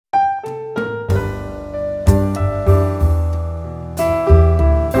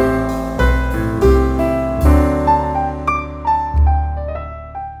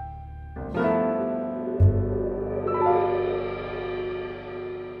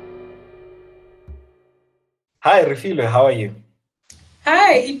Hi, Refiloe, how are you?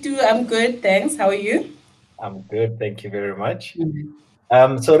 Hi, Itu. I'm good, thanks. How are you? I'm good, thank you very much.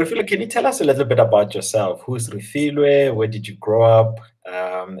 Mhm. So Refiloe, can you tell us a little bit about yourself? Who's Refiloe? Where did you grow up?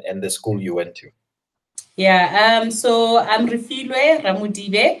 And the school you went to? So I'm Refiloe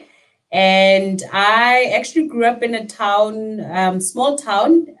Ramudibe, and I actually grew up in a town, small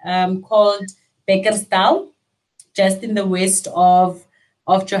town, called Bakersdal, just in the west of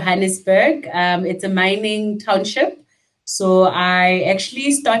Johannesburg. It's a mining township. So I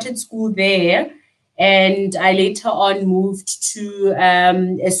actually started school there, and I later on moved to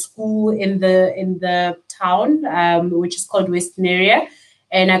a school in the town, which is called Western Area,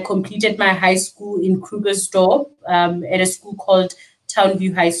 and I completed my high school in Krugersdorp at a school called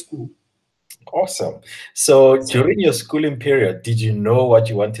Townview High School. Awesome. So during your schooling period, did you know what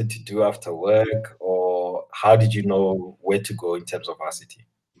you wanted to do after work, or how did you know where to go in terms of varsity?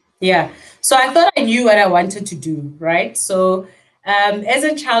 Yeah. So I thought I knew what I wanted to do, right? So as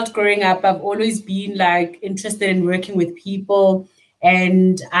a child growing up, I've always been like interested in working with people,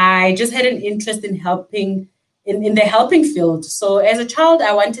 and I just had an interest in helping in the helping field. So as a child,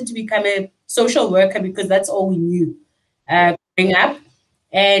 I wanted to become a social worker because that's all we knew Yeah. growing up.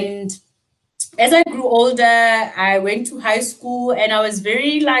 And as I grew older, I went to high school and I was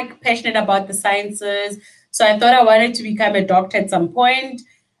very like passionate about the sciences. So I thought I wanted to become a doctor at some point.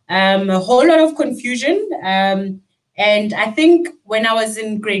 A whole lot of confusion. And I think when I was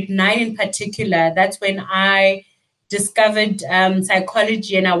in grade nine in particular, that's when I discovered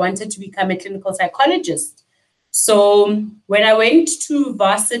psychology and I wanted to become a clinical psychologist. So when I went to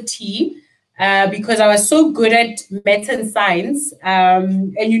varsity, because I was so good at maths and science.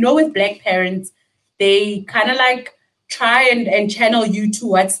 And with Black parents, they kind of like try and channel you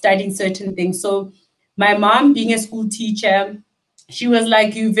towards studying certain things. So my mom, being a school teacher, she was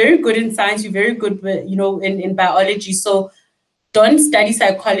like, "You're very good in science. You're very good, in biology. So don't study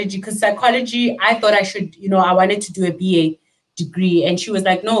psychology because psychology. I thought I should, I wanted to do a BA degree, and she was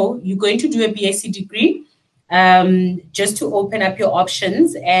like, "No, you're going to do a BSc degree, just to open up your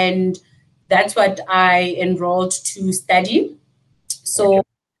options." And that's what I enrolled to study. Okay. So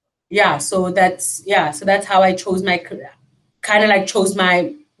so that's how I chose my career, kind of like chose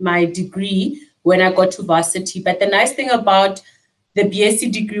my degree when I got to varsity. But the nice thing about the BSc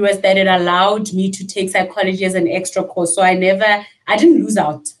degree was that it allowed me to take psychology as an extra course. So I didn't lose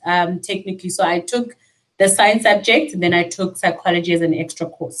out, technically. So I took the science subject and then I took psychology as an extra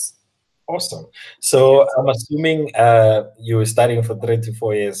course. Awesome. So I'm assuming you were studying for 3 to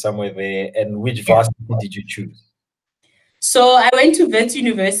 4 years somewhere there, and which Yeah. varsity did you choose? So I went to Wits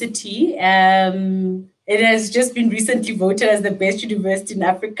University. It has just been recently voted as the best university in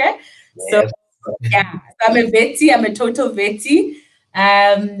Africa. So Yes. yeah, so I'm a Vetsy. I'm a total Vetsy.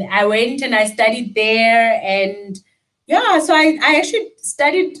 I went and I studied there, and yeah, so I actually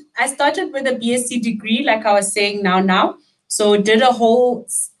studied. I started with a BSc degree, like I was saying now. So did a whole,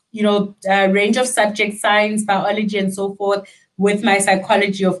 range of subjects, science, biology, and so forth, with my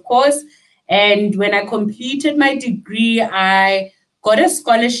psychology, of course. And when I completed my degree, I got a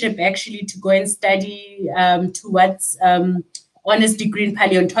scholarship actually to go and study towards honors degree in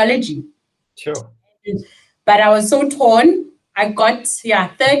paleontology. Sure. But I was so torn. I got,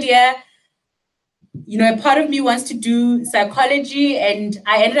 third year, a part of me wants to do psychology, and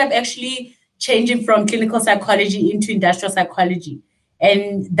I ended up actually changing from clinical psychology into industrial psychology.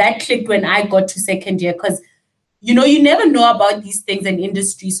 And that clicked when I got to second year because you never know about these things in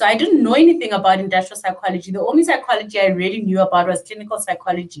industry. So I didn't know anything about industrial psychology. The only psychology I really knew about was clinical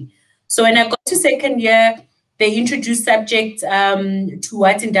psychology. So when I got to second year, they introduced subjects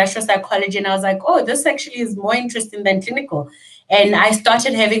towards industrial psychology, and I was like, oh, this actually is more interesting than clinical. And I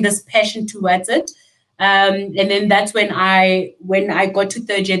started having this passion towards it. And then that's when I got to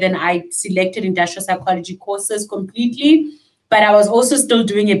third year, then I selected industrial psychology courses completely. But I was also still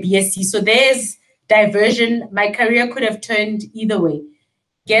doing a BSc. So there's diversion. My career could have turned either way.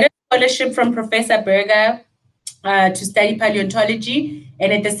 Get a scholarship from Professor Berger to study paleontology,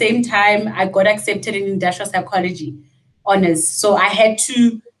 and at the same time, I got accepted in industrial psychology honors. So I had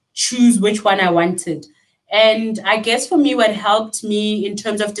to choose which one I wanted. And I guess for me, what helped me in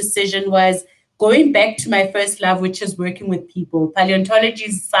terms of decision was going back to my first love, which is working with people. Paleontology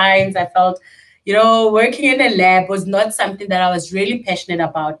is science. I felt, working in a lab was not something that I was really passionate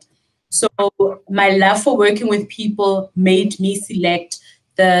about. So my love for working with people made me select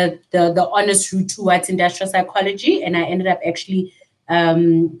the honors route towards industrial psychology, and I ended up actually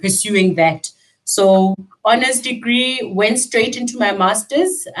pursuing that. So honors degree, went straight into my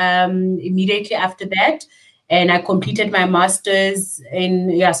master's immediately after that, and I completed my master's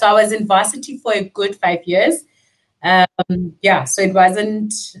in. So I was in varsity for a good 5 years, Yeah, so it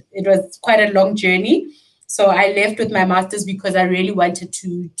was quite a long journey. So I left with my master's because I really wanted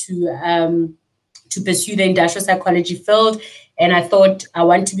to pursue the industrial psychology field, and I thought I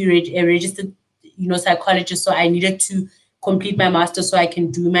want to be a registered, psychologist. So I needed to complete my master's so I can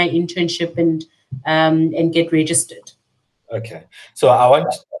do my internship and get registered. Okay, so I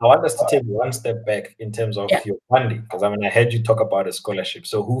want us to take one step back in terms of Yeah. your funding, because I heard you talk about a scholarship.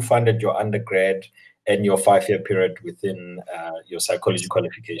 So who funded your undergrad and your 5-year period within your psychology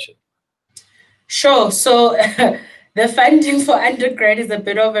qualification? Sure. So the funding for undergrad is a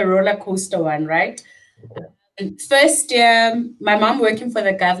bit of a roller coaster one, right? First year, my mom working for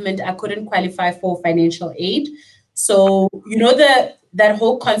the government, I couldn't qualify for financial aid. So, that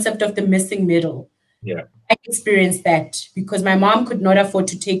whole concept of the missing middle. Yeah. I experienced that because my mom could not afford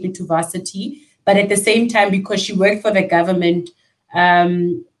to take me to varsity, but at the same time, because she worked for the government,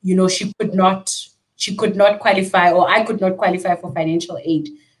 she could not qualify, or I could not qualify for financial aid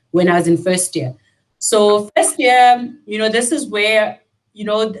when I was in first year. So first year, this is where,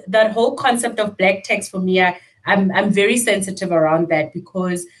 that whole concept of black tax for me, I'm very sensitive around that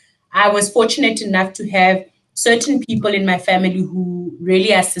because I was fortunate enough to have certain people in my family who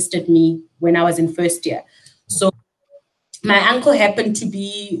really assisted me when I was in first year. So my uncle happened to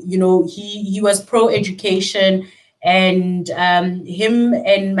be, he was pro education, and him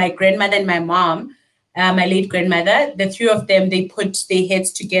and my grandmother and my mom, my late grandmother, the three of them, they put their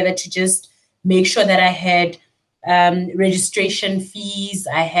heads together to just make sure that I had registration fees.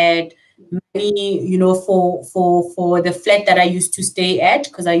 I had money, for the flat that I used to stay at,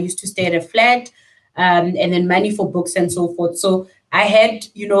 because I used to stay at a flat, and then money for books and so forth. So I had,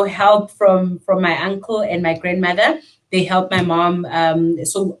 help from my uncle and my grandmother. They helped my mom.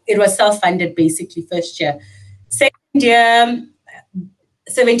 So it was self-funded basically first year. Second year,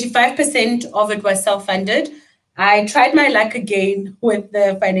 75% of it was self-funded. I tried my luck again with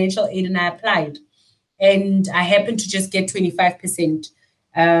the financial aid and I applied. And I happened to just get 25%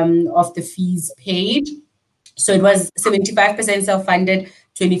 of the fees paid. So it was 75% self-funded,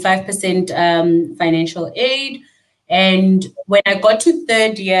 25% financial aid. And when I got to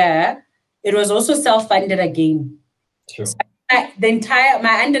third year, it was also self-funded again. Sure. So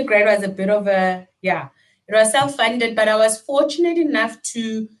my undergrad was a bit of it was self-funded, but I was fortunate enough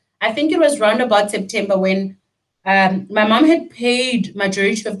I think it was round about September when my mom had paid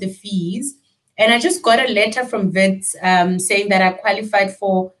majority of the fees, and I just got a letter from Wits saying that I qualified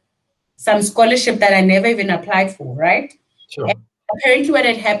for some scholarship that I never even applied for, right? Sure. And apparently what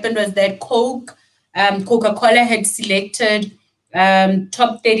had happened was that Coca-Cola had selected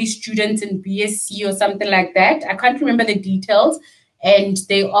top 30 students in BSc or something like that. I can't remember the details. And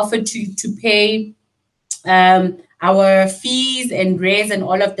they offered to pay our fees and raise and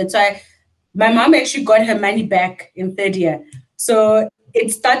all of that. So my mom actually got her money back in third year. So it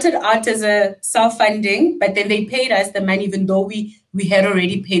started out as a self-funding, but then they paid us the money, even though we had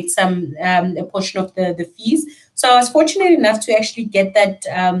already paid a portion of the fees. So I was fortunate enough to actually get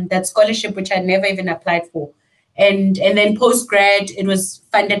that scholarship, which I never even applied for. And then post-grad, it was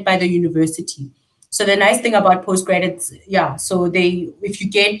funded by the university. So the nice thing about post-grad, so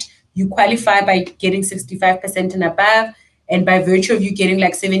you qualify by getting 65% and above, and by virtue of you getting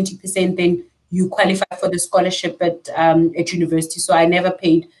like 70%, then you qualify for the scholarship at university. So I never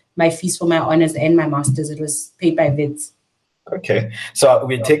paid my fees for my honors and my masters. It was paid by Wits. Okay, so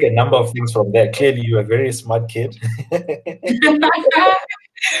we take a number of things from there. Clearly, you're a very smart kid.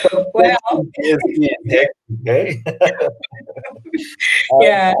 Well, okay.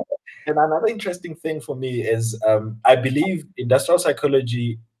 Yeah. And another interesting thing for me is I believe industrial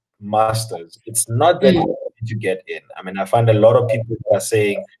psychology masters, it's not that easy to get in. I find a lot of people are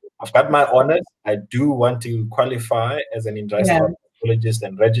saying, I've got my honors, I do want to qualify as an industrial psychologist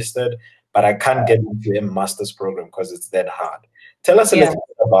and registered, but I can't get into a master's program because it's that hard. Tell us a little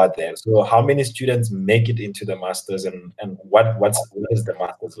bit about that. So how many students make it into the masters, and what is the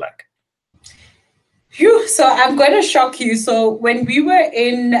masters like? Phew, so I'm going to shock you. So when we were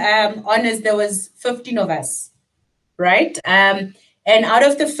in honors, there was 15 of us, right? And out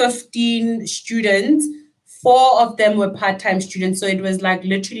of the 15 students, 4 of them were part-time students. So it was like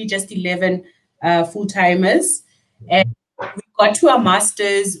literally just 11 full-timers. And we got to our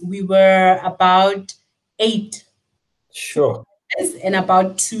masters, we were about 8. Sure. And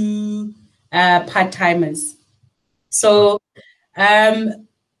about 2 part-timers. So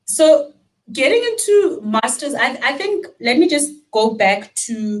so getting into masters, I think, let me just go back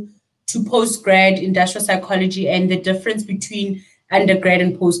to post-grad industrial psychology and the difference between undergrad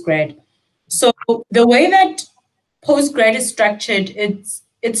and post-grad. So the way that post-grad is structured, it's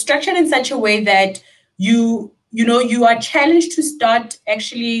structured in such a way that you you are challenged to start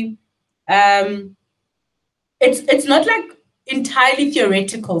actually, it's not like entirely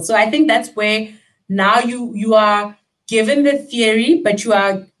theoretical. So I think that's where now you are given the theory, but you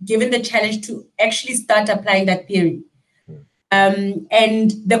are given the challenge to actually start applying that theory.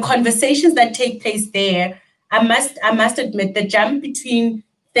 And the conversations that take place there, I must admit, the jump between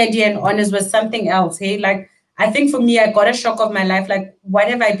third year and honors was something else. Hey, like I think for me, I got a shock of my life. Like, what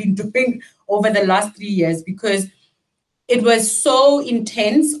have I been doing over the last 3 years? Because it was so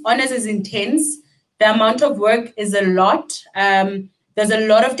intense. Honors is intense. The amount of work is a lot. There's a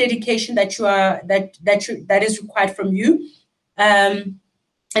lot of dedication that that is required from you. A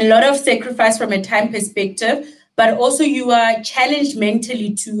lot of sacrifice from a time perspective, but also you are challenged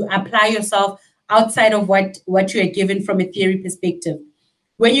mentally to apply yourself outside of what you are given from a theory perspective.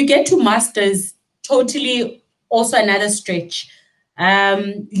 When you get to masters, totally also another stretch.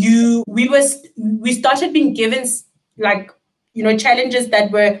 We started being given like challenges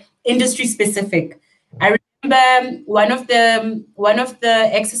that were industry specific. I remember one of the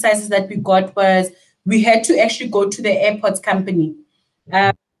exercises that we got was we had to actually go to the airports company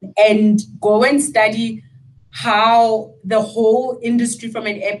and go and study how the whole industry from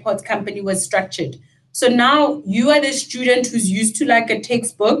an airport company was structured. So now you are the student who's used to like a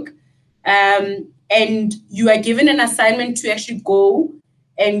textbook, and you are given an assignment to actually go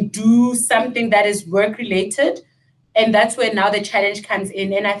and do something that is work related. And that's where now the challenge comes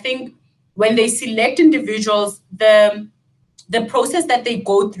in. And I think when they select individuals, the process that they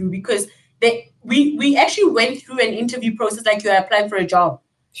go through, because we actually went through an interview process like you are applying for a job.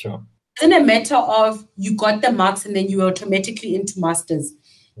 Sure. It wasn't a matter of you got the marks and then you were automatically into masters.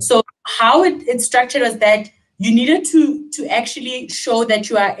 So how it's structured was that you needed to actually show that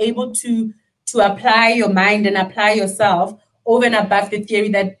you are able to apply your mind and apply yourself over and above the theory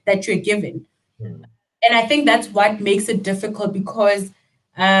that you're given. And I think that's what makes it difficult because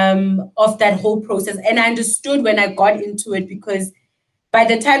of that whole process. And I understood when I got into it, because by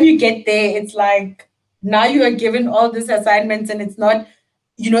the time you get there, it's like now you are given all these assignments and it's not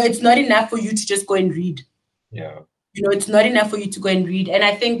enough for you to just go and read. Yeah. It's not enough for you to go and read. And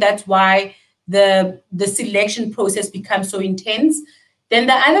I think that's why the selection process becomes so intense. Then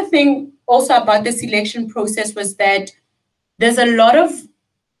the other thing also about the selection process was that there's a lot of,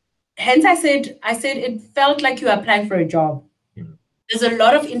 hence I said it felt like you were applying for a job. There's a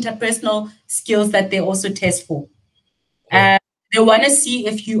lot of interpersonal skills that they also test for. Okay. They want to see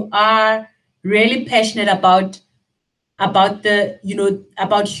if you are really passionate about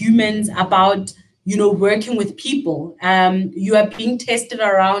about humans, about working with people. You are being tested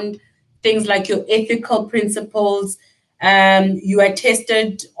around things like your ethical principles. You are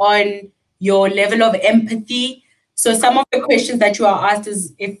tested on your level of empathy. So some of the questions that you are asked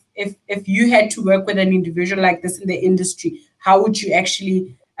is if you had to work with an individual like this in the industry, how would you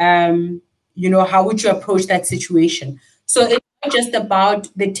actually how would you approach that situation? So it's not just about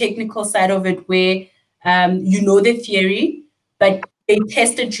the technical side of it where the theory, but they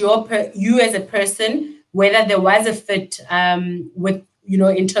tested you as a person, whether there was a fit with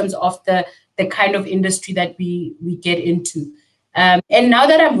in terms of the kind of industry that we get into. And now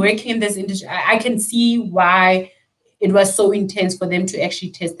that I'm working in this industry, I can see why it was so intense for them to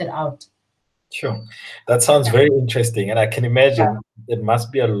actually test it out. Sure. That sounds very interesting. And I can imagine it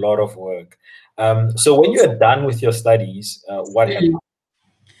must be a lot of work. So when you are done with your studies, what happened?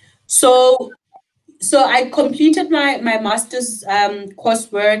 So I completed my master's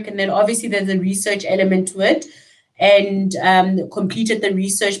coursework, and then obviously there's a research element to it, and completed the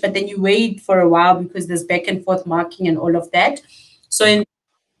research, but then you wait for a while because there's back and forth marking and all of that. So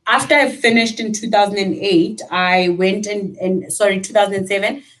after I finished in 2008, I went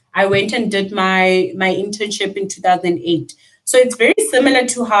 2007, I went and did my internship in 2008. So it's very similar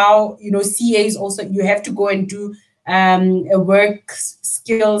to how, CAs also, you have to go and do a work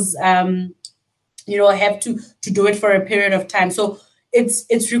skills, have to do it for a period of time. So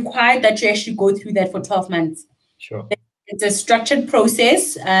it's required that you actually go through that for 12 months. Sure. It's a structured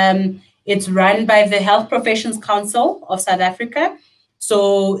process. It's run by the Health Professions Council of South Africa.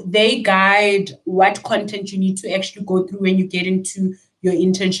 So they guide what content you need to actually go through when you get into your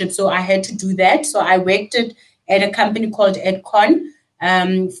internship. So I had to do that. So I worked at a company called EdCon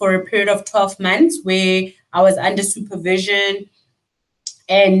for a period of 12 months where I was under supervision,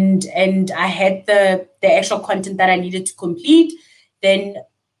 and I had the actual content that I needed to complete. Then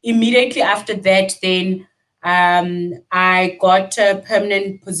immediately after that, then I got a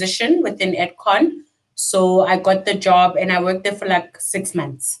permanent position within EdCon. So I got the job and I worked there for like 6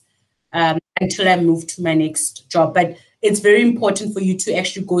 months until I moved to my next job. But it's very important for you to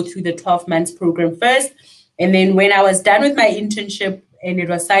actually go through the 12 months program first. And then when I was done with my internship and it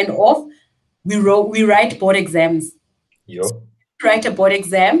was signed off, we write board exams. Yo. Write a board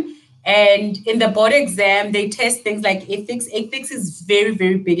exam, and in the board exam they test things like ethics. Ethics is very,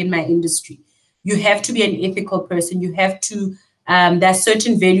 very big in my industry. You have to be an ethical person. You have to there are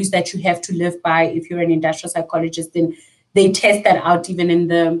certain values that you have to live by if you're an industrial psychologist. Then they test that out even in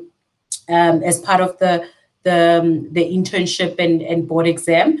the as part of the internship and board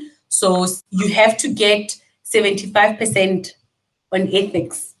exam. So you have to get 75% on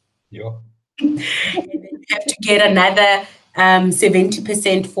ethics. Yo. And then you have to get another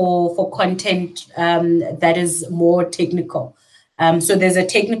 70% for content that is more technical. So there's a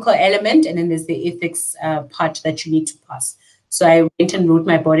technical element, and then there's the ethics part that you need to pass. So I went and wrote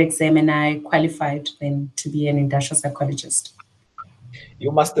my board exam, and I qualified then to be an industrial psychologist.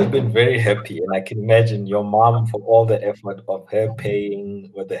 You must have been very happy, and I can imagine your mom, for all the effort of her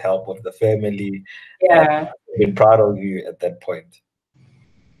paying with the help of the family, Yeah. been proud of you at that point.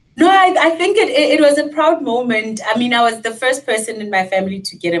 No, I think it was a proud moment. I mean, I was the first person in my family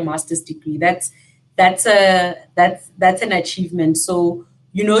to get a master's degree. That's an achievement. So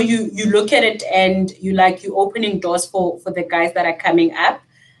you look at it and you're opening doors for the guys that are coming up.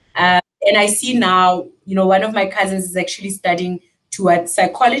 And I see now, one of my cousins is actually studying towards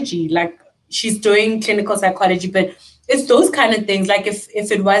psychology. Like, she's doing clinical psychology, but it's those kind of things. Like, if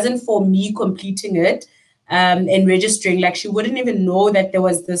it wasn't for me completing it and registering, like, she wouldn't even know that there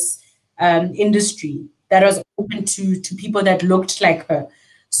was this industry that was open to people that looked like her.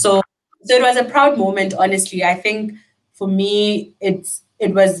 So it was a proud moment, honestly. I think for me, it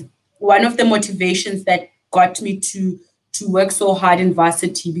was one of the motivations that got me to work so hard in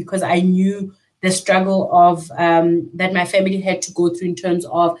varsity, because I knew the struggle of that my family had to go through in terms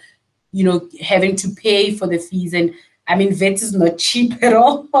of, having to pay for the fees. And I mean, vet is not cheap at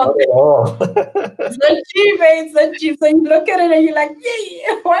all. Not at all. It's not cheap, it's not cheap. So you look at it and you're like,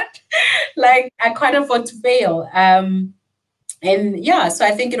 yeah, what? Like, I can't afford to fail. And yeah, so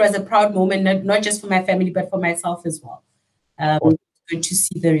I think it was a proud moment, not just for my family, but for myself as well. Good to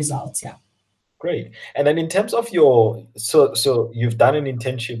see the results, yeah. Great. And then in terms of so you've done an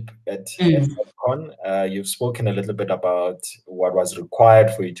internship at Con. You've spoken a little bit about what was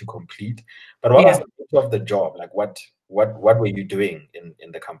required for you to complete, but what was the nature of the job? Like, what were you doing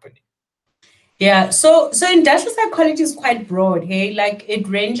in the company? Yeah, so industrial psychology is quite broad, hey? Like, it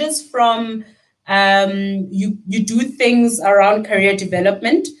ranges from you do things around career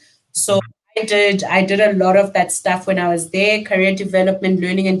development. So I did a lot of that stuff when I was there, career development,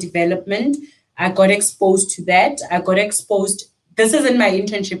 learning and development. I got exposed to that. This is in my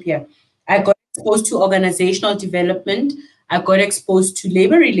internship here. I got exposed to organizational development. I got exposed to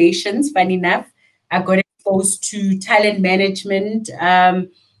labor relations, funny enough. I got exposed to talent management. I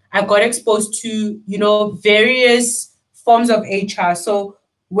got exposed to, various forms of HR. So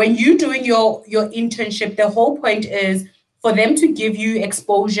when you're doing your internship, the whole point is for them to give you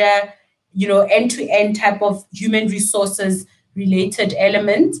exposure, end-to-end type of human resources related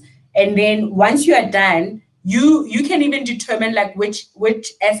elements. And then once you are done, you can even determine like which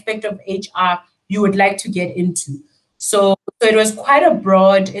aspect of HR you would like to get into. So it was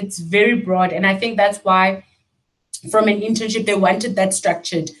it's very broad. And I think that's why from an internship, they wanted that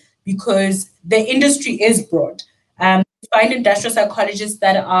structured, because the industry is broad. Find industrial psychologists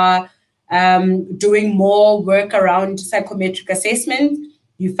that are doing more work around psychometric assessment.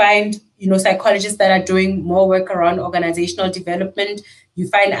 You find, psychologists that are doing more work around organizational development. You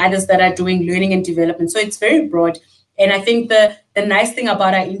find others that are doing learning and development. So it's very broad. And I think the nice thing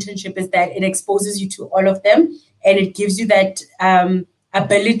about our internship is that it exposes you to all of them, and it gives you that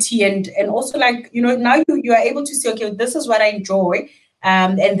ability and also, like, now you are able to say, okay, this is what I enjoy,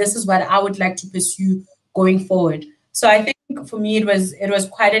 and this is what I would like to pursue going forward. So I think for me, it was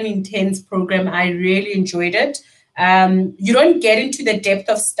quite an intense program. I really enjoyed it. You don't get into the depth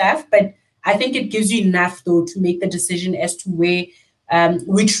of stuff, but I think it gives you enough, though, to make the decision as to where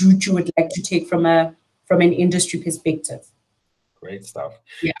which route you would like to take from an industry perspective. Great stuff.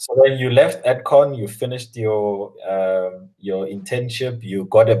 Yeah. So then you left Adcon, you finished your internship, you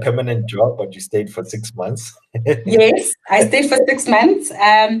got a permanent job, but you stayed for 6 months. Yes, I stayed for 6 months.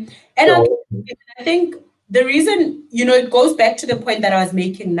 And I think the reason, it goes back to the point that I was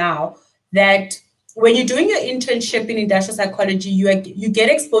making now, that when you're doing your internship in industrial psychology, you get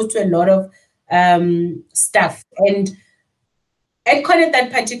exposed to a lot of stuff. And Adcon at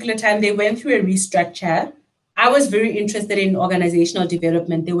that particular time, they went through a restructure. I was very interested in organizational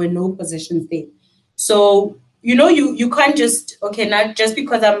development. There were no positions there. So, you can't just, not just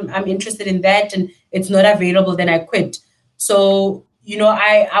because I'm interested in that and it's not available, then I quit. So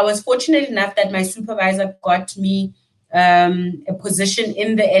I was fortunate enough that my supervisor got me a position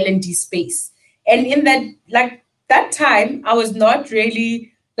in the L&D space. And in that time, I was not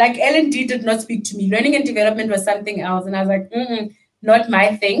really, like, L&D did not speak to me. Learning and development was something else. And I was like, not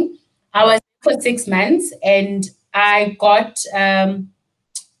my thing. I was for 6 months and I got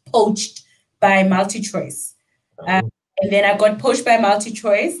poached by MultiChoice. And then I got poached by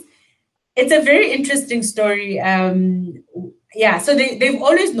MultiChoice. It's a very interesting story. So they've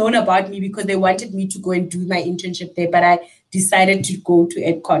always known about me because they wanted me to go and do my internship there, but I decided to go to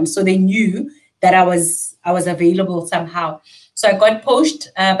EdCon. So they knew that I was available somehow. So I got poached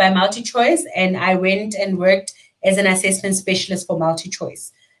by MultiChoice, and I went and worked as an assessment specialist for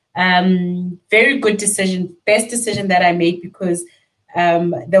MultiChoice. Very good decision, best decision that I made, because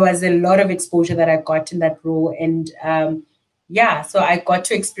there was a lot of exposure that I got in that role. And so I got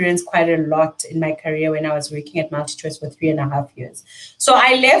to experience quite a lot in my career when I was working at MultiChoice for 3.5 years. So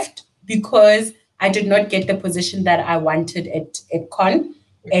I left because I did not get the position that I wanted at Con,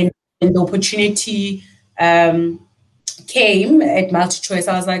 and the opportunity came at MultiChoice.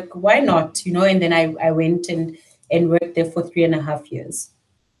 I was like, why not? And then I went and worked there for 3.5 years.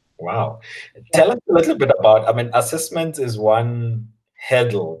 Wow. Tell us a little bit about, assessment is one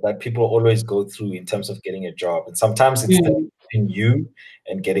hurdle that people always go through in terms of getting a job. And sometimes it's between you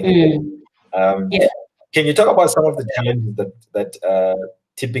and getting a job. Can you talk about some of the challenges that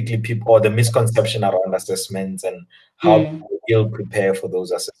typically people, or the misconception around assessments, and how you'll prepare for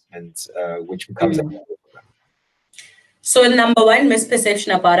those assessments, which becomes So number one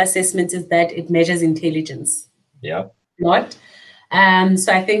misperception about assessments is that it measures intelligence. Yeah. Not.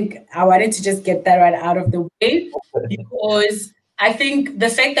 So I think I wanted to just get that right out of the way, because I think the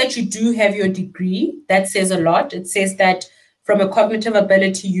fact that you do have your degree, that says a lot. It says that from a cognitive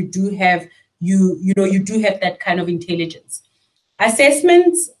ability, you do have that kind of intelligence.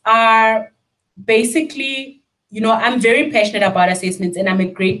 Assessments are basically, I'm very passionate about assessments, and I'm a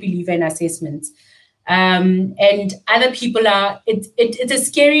great believer in assessments. And other people it's a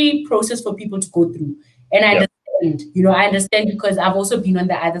scary process for people to go through. And I I understand, because I've also been on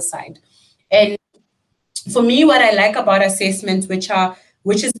the other side. And for me, what I like about assessments,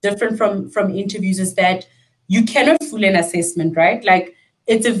 which is different from interviews, is that you cannot fool an assessment, right? Like,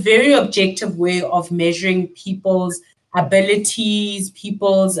 it's a very objective way of measuring people's abilities,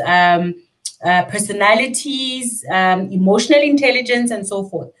 people's personalities, emotional intelligence, and so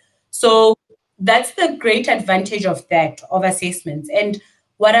forth. So that's the great advantage of assessments. And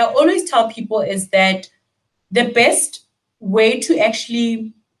what I always tell people is that the best way to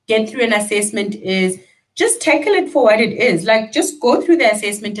actually get through an assessment is just tackle it for what it is. Like, just go through the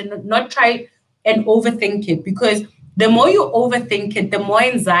assessment and not try and overthink it, because the more you overthink it, the more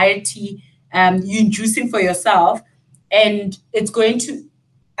anxiety you're inducing for yourself, and it's going to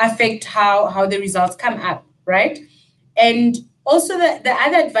affect how the results come up, right? And also the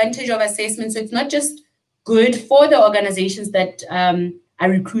other advantage of assessments, so it's not just good for the organizations that are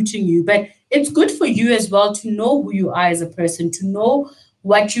recruiting you, but it's good for you as well to know who you are as a person, to know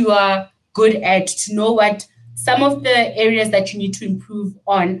what you are good at, to know what some of the areas that you need to improve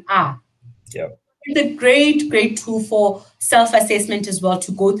on are. Yeah. It's a great, great tool for self-assessment as well,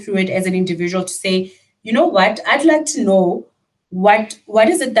 to go through it as an individual, to say, you know what, I'd like to know what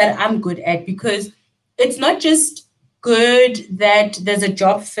is it that I'm good at, because it's not just good that there's a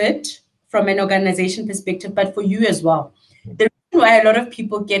job fit from an organization perspective, but for you as well. The reason why a lot of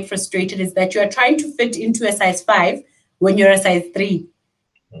people get frustrated is that you are trying to fit into a size 5 when you're a size 3.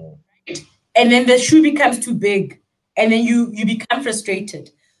 And then the shoe becomes too big, and then you become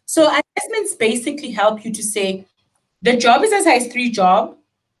frustrated. So assessments basically help you to say, the job is a size 3 job.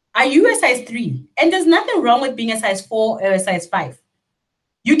 Are you a size 3? And there's nothing wrong with being a size 4 or a size 5.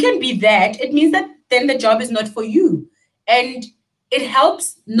 You can be that. It means that then the job is not for you. And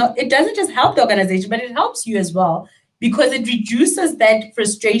it doesn't just help the organization, but it helps you as well, because it reduces that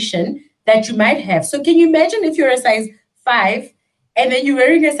frustration that you might have. So can you imagine if you're a size 5 and then you're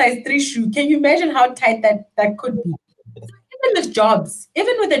wearing a size 3 shoe? Can you imagine how tight that could be? Even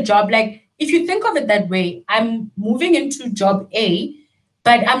with a job, like, if you think of it that way, I'm moving into job A,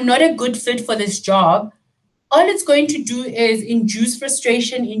 but I'm not a good fit for this job. All it's going to do is induce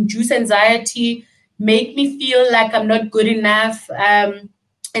frustration, induce anxiety, make me feel like I'm not good enough, and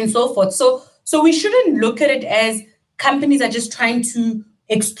so forth. So we shouldn't look at it as companies are just trying to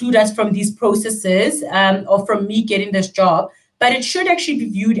exclude us from these processes, or from me getting this job, but it should actually be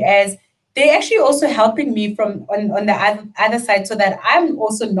viewed as they're actually also helping me on the other side, so that I'm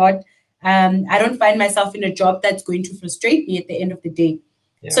also not, I don't find myself in a job that's going to frustrate me at the end of the day.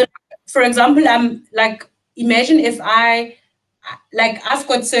 Yeah. So, for example, I'm like, imagine if I like I've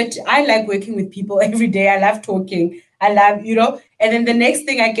got certain, I like working with people every day. I love talking. I love, and then the next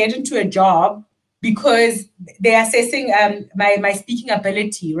thing I get into a job because they're assessing my speaking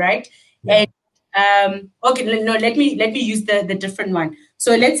ability, right? Yeah. And okay, no, let me use the different one.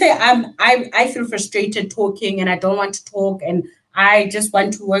 So let's say I feel frustrated talking and I don't want to talk and I just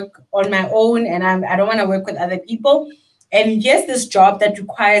want to work on my own and I don't want to work with other people. And yes, this job that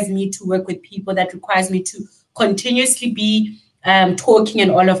requires me to work with people, that requires me to continuously be talking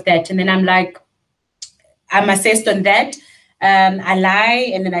and all of that. And then I'm like, I'm assessed on that. I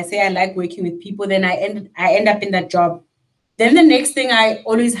lie and then I say I like working with people. Then I end up in that job. Then the next thing I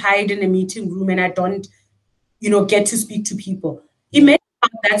always hide in a meeting room and I don't, get to speak to people. Imagine how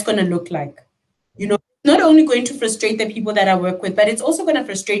that's going to look like. Not only going to frustrate the people that I work with, but it's also going to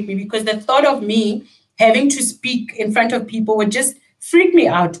frustrate me because the thought of me having to speak in front of people would just freak me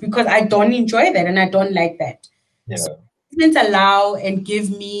out because I don't enjoy that and I don't like that. Yeah. So allow and give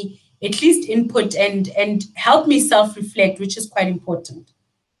me at least input and help me self-reflect, which is quite important.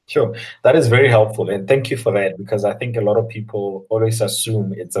 Sure. That is very helpful. And thank you for that, because I think a lot of people always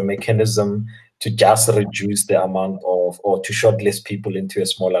assume it's a mechanism to just reduce the amount of, or to shortlist people into a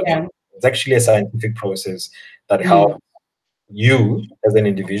smaller group. It's actually a scientific process that helps you as an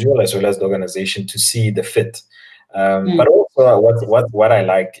individual as well as the organization to see the fit. But also what I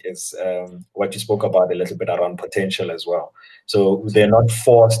like is what you spoke about a little bit around potential as well. So they're not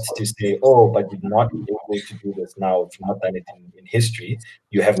forced to say, oh, but you're not able to do this now. If you've not done it in history,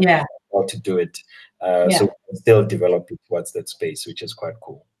 you have to know how to do it. So still develop it towards that space, which is quite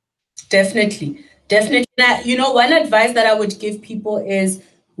cool. Definitely. Now, one advice that I would give people is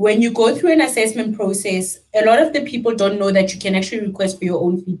when you go through an assessment process, a lot of the people don't know that you can actually request for your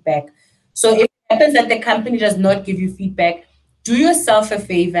own feedback. So if it happens that the company does not give you feedback, do yourself a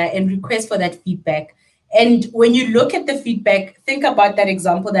favor and request for that feedback. And when you look at the feedback, think about that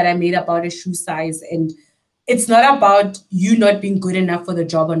example that I made about a shoe size. And it's not about you not being good enough for the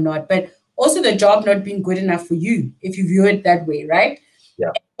job or not, but also the job not being good enough for you, if you view it that way, right?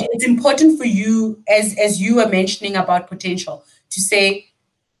 Yeah. It's important for you, as you were mentioning about potential, to say,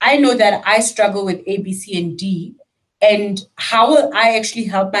 I know that I struggle with A, B, C, and D, and how will I actually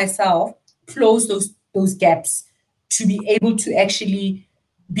help myself close those gaps to be able to actually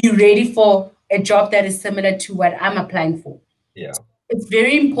be ready for a job that is similar to what I'm applying for. Yeah. It's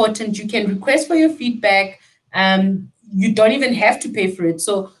very important. You can request for your feedback. You don't even have to pay for it.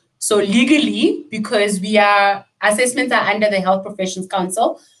 So legally, because assessments are under the Health Professions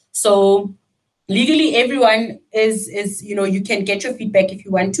Council. So legally, everyone is you can get your feedback if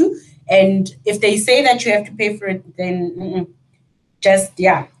you want to. And if they say that you have to pay for it, then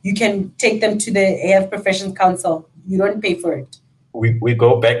you can take them to the Health Professions Council. You don't pay for it. We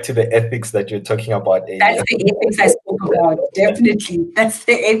go back to the ethics that you're talking about. That's the ethics I spoke about. Definitely. That's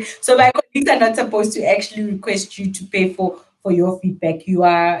the so my colleagues are not supposed to actually request you to pay for your feedback. You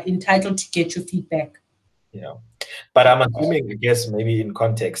are entitled to get your feedback. Yeah. But I'm assuming, I guess, maybe in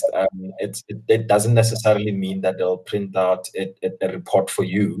context, it doesn't necessarily mean that they'll print out a report for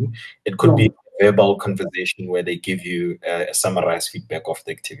you. It could be a verbal conversation where they give you a summarized feedback of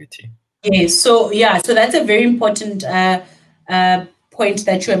the activity. Yes. So that's a very important point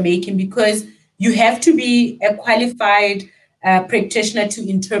that you are making, because you have to be a qualified practitioner to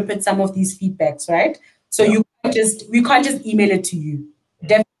interpret some of these feedbacks, right? So we can't just email it to you.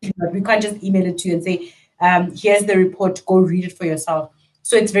 Definitely not. We can't just email it to you and say, here's the report, go read it for yourself.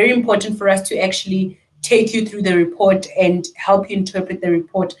 So it's very important for us to actually take you through the report and help you interpret the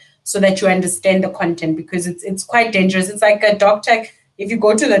report so that you understand the content, because it's quite dangerous. It's like a doctor. If you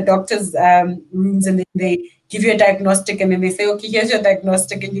go to the doctor's rooms and they give you a diagnostic and then they say, okay, here's your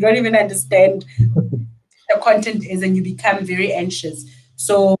diagnostic, and you don't even understand the content is, and you become very anxious.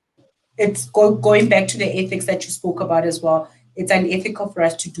 So it's going back to the ethics that you spoke about as well. It's unethical for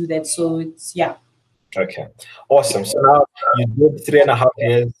us to do that. So it's, Okay, awesome. So now you did 3.5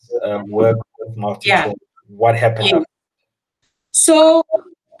 years work with multi-talk. What happened? So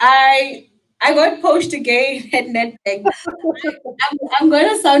I got poached again at Nedbank. I'm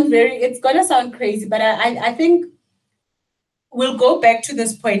gonna sound it's gonna sound crazy, but I think we'll go back to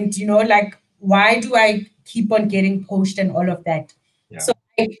this point, like, why do I keep on getting poached and all of that? Yeah. So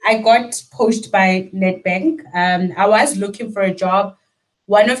I got poached by Nedbank. I was looking for a job.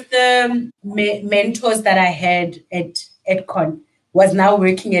 One of the mentors that I had at Con was now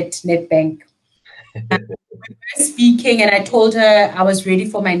working at Nedbank. We were speaking, and I told her I was ready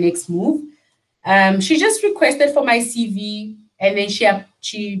for my next move. She just requested for my CV, and then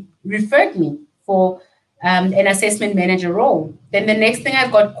she referred me for an assessment manager role. Then the next thing I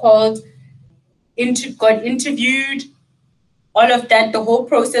got called got interviewed, all of that, the whole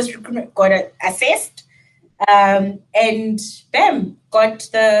process, recruitment got assessed, and bam, got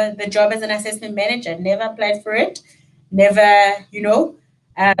the job as an assessment manager. Never applied for it, never,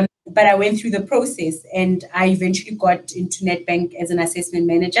 but I went through the process and I eventually got into Nedbank as an assessment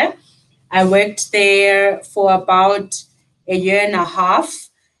manager. I worked there for about a year and a half.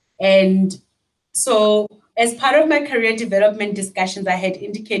 And so, as part of my career development discussions, I had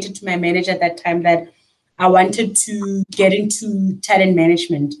indicated to my manager at that time that I wanted to get into talent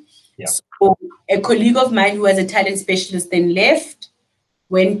management. Yeah. So, a colleague of mine who was a talent specialist then left,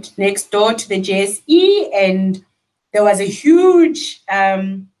 went next door to the JSE, and there was a huge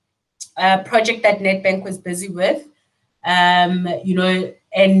project that Nedbank was busy with, and they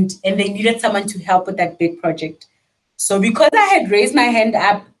needed someone to help with that big project. So because I had raised my hand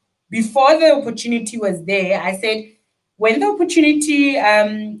up before the opportunity was there, I said, when the opportunity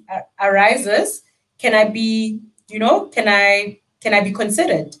arises, can I be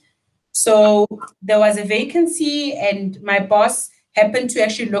considered? So there was a vacancy, and my boss happened to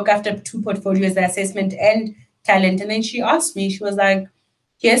actually look after two portfolios, the assessment and talent. And then she asked me, she was like,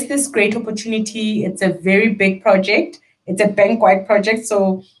 here's this great opportunity. It's a very big project. It's a bank-wide project.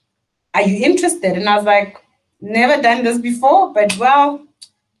 So are you interested? And I was like, never done this before, but well,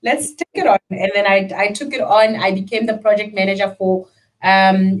 let's take it on. And then I took it on. I became the project manager for,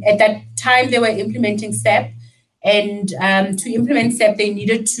 at that time, they were implementing SAP. And to implement SAP, they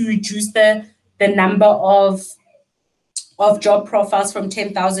needed to reduce the number of job profiles from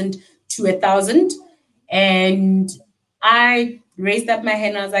 10,000 to 1,000. And I raised up my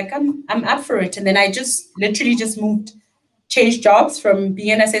hand. I was like, I'm up for it. And then I just literally just changed jobs from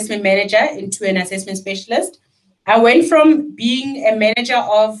being an assessment manager into an assessment specialist. I went from being a manager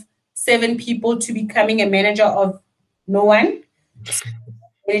of 7 people to becoming a manager of no one,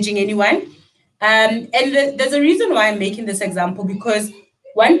 managing anyone. And there's a reason why I'm making this example, because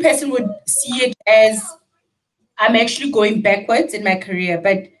one person would see it as I'm actually going backwards in my career,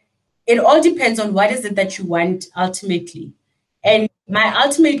 but it all depends on what is it that you want ultimately. And my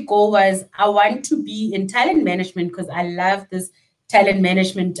ultimate goal was I want to be in talent management because I love this talent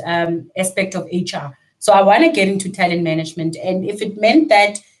management aspect of HR. So I want to get into talent management. And if it meant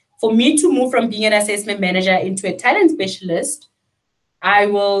that for me to move from being an assessment manager into a talent specialist, I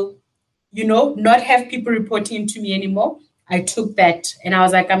will, not have people reporting to me anymore. I took that and I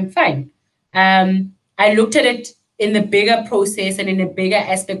was like, I'm fine. I looked at it in the bigger process and in a bigger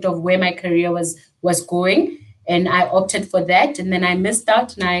aspect of where my career was going, and I opted for that. And then I missed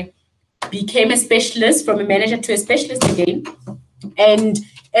out and I became a specialist, from a manager to a specialist again. And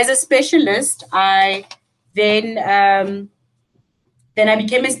as a specialist, I then I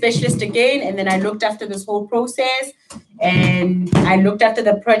became a specialist again, and then I looked after this whole process, and I looked after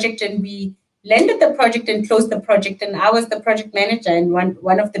the project, and we landed the project and closed the project, and I was the project manager. And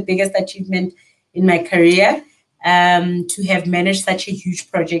one of the biggest achievements in my career, to have managed such a huge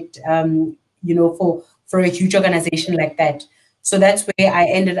project, for a huge organization like that. So that's where I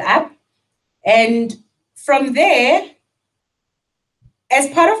ended up. And from there, as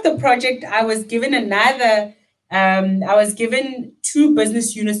part of the project, I was given given 2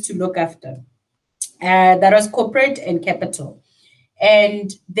 business units to look after. That was corporate and capital.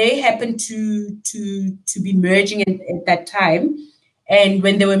 And they happened to be merging at that time. And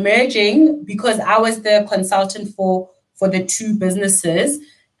when they were merging, because I was the consultant for the 2 businesses,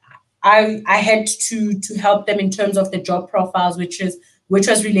 I had to help them in terms of the job profiles, which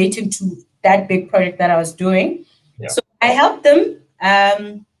was relating to that big project that I was doing. Yeah. So I helped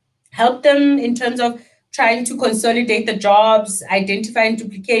them in terms of trying to consolidate the jobs, identifying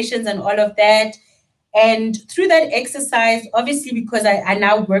duplications and all of that. And through that exercise, obviously, because I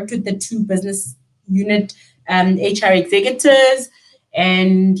now worked with the 2 business unit HR executives,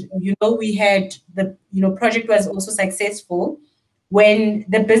 and, we had the, project was also successful. When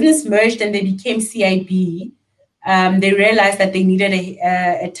the business merged and they became CIB, they realized that they needed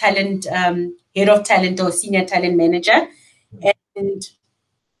a talent, head of talent or senior talent manager. And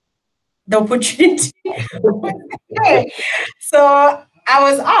the opportunity. So I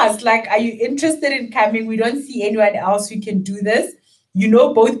was asked, like, are you interested in coming? We don't see anyone else who can do this.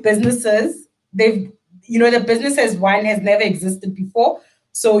 Both businesses, the business as one has never existed before.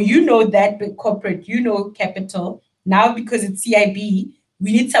 So that big corporate, capital. Now, because it's CIB,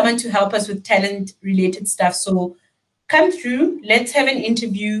 we need someone to help us with talent-related stuff. So come through, let's have an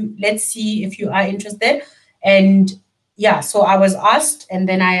interview. Let's see if you are interested. And yeah, so I was asked, and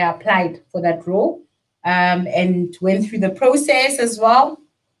then I applied for that role, and went through the process as well,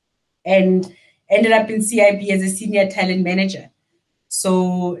 and ended up in CIB as a senior talent manager.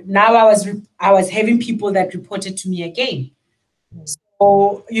 So now I was having people that reported to me again.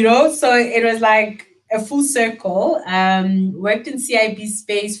 So, so it was like a full circle. Worked in CIB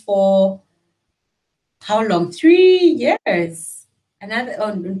space for how long? 3 years. Another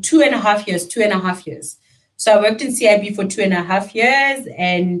 2.5 years, 2.5 years. So I worked in CIB for 2.5 years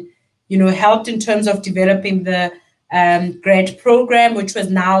and, helped in terms of developing the grad program, which was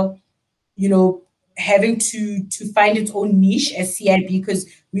now, having to find its own niche as CIB because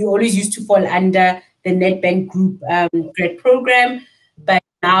we always used to fall under the Nedbank Group grad program. But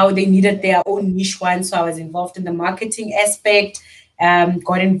now they needed their own niche one. So I was involved in the marketing aspect,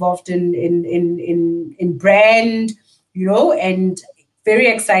 got involved in brand, and very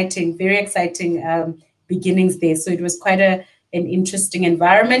exciting beginnings there. So it was quite an interesting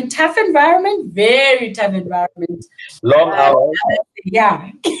environment, tough environment, very tough environment. Long hours.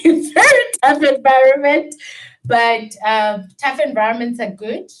 Yeah, very tough environment. But tough environments are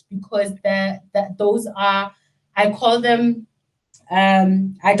good because those are, I call them,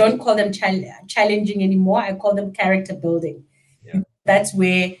 I don't call them challenging anymore. I call them character building. Yeah. That's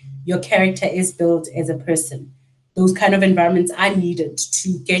where your character is built as a person. Those kind of environments are needed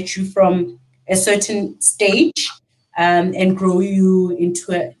to get you from a certain stage and grow you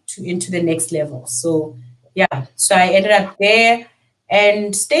into the next level. So yeah, so I ended up there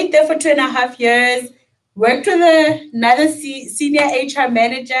and stayed there for 2.5 years. Worked with another senior HR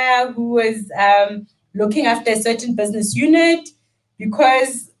manager who was looking after a certain business unit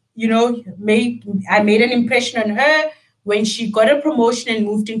because I made an impression on her when she got a promotion and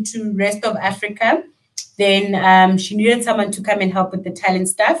moved into rest of Africa. Then she needed someone to come and help with the talent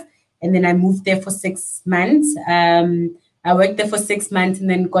stuff. And then I moved there for 6 months. I worked there for 6 months and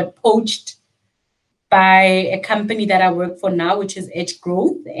then got poached by a company that I work for now, which is Edge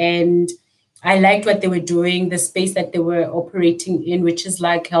Growth. And I liked what they were doing, the space that they were operating in, which is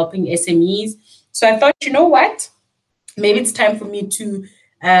like helping SMEs. So I thought, you know what? Maybe it's time for me to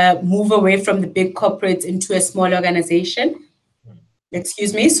move away from the big corporates into a small organization.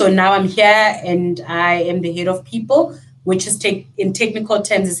 Excuse me. So now I'm here and I am the head of people, which is in technical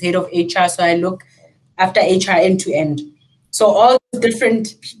terms is head of HR. So I look after HR end to end. So all the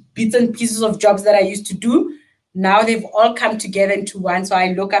different bits and pieces of jobs that I used to do, now they've all come together into one. So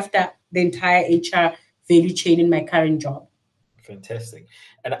I look after the entire HR value chain in my current job. Fantastic.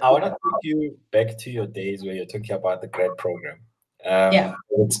 And I want to take you back to your days where you're talking about the grad program. Yeah.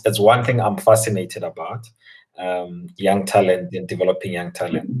 It's one thing I'm fascinated about, young talent and developing young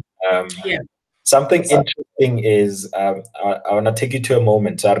talent. Yeah. Something interesting is I want to take you to a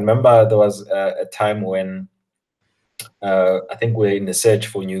moment. So I remember there was a time when I think we're in the search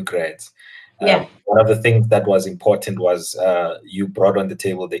for new grads. Yeah. One of the things that was important was you brought on the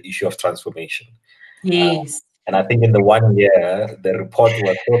table the issue of transformation. Yes. And I think in the 1 year, the report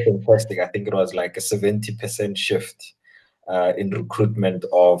was so fantastic. I think it was like a 70% shift in recruitment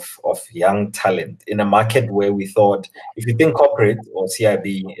of young talent in a market where we thought, if you think corporate or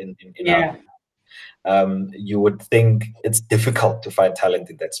CIB Yeah. you would think it's difficult to find talent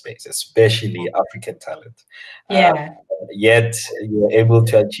in that space, especially African talent. Yeah. Yet you're able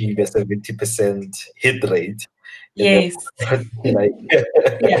to achieve a 70% hit rate. Yes. Like,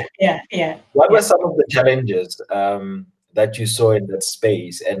 Yeah. what were some of the challenges that you saw in that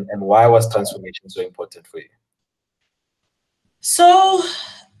space, and why was transformation so important for you? So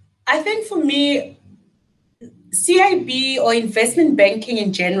I think for me, CIB or investment banking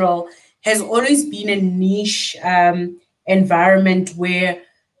in general has always been a niche environment where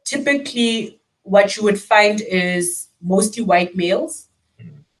typically what you would find is mostly white males.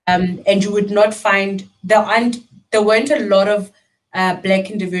 And you would not find there weren't a lot of black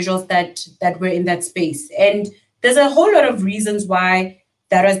individuals that were in that space. And there's a whole lot of reasons why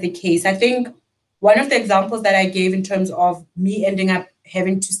that was the case. I think one of the examples that I gave in terms of me ending up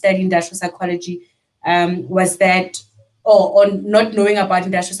having to study industrial psychology was that, or not knowing about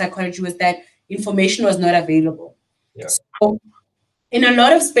industrial psychology, was that information was not available. Yeah. So in a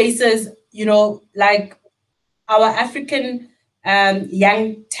lot of spaces, like our African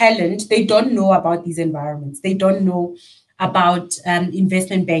young talent, they don't know about these environments. They don't know about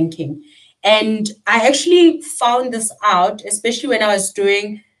investment banking. And I actually found this out, especially when I was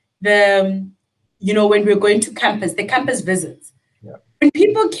doing when we were going to campus, the campus visits. Yeah. When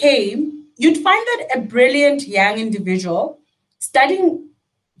people came, you'd find that a brilliant young individual studying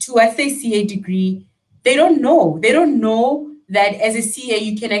to a CA degree, they don't know. They don't know that as a CA,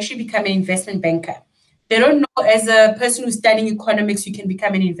 you can actually become an investment banker. They don't know as a person who's studying economics, you can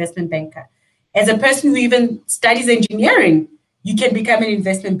become an investment banker. As a person who even studies engineering, you can become an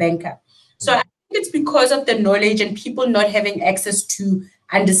investment banker. So I think it's because of the knowledge and people not having access to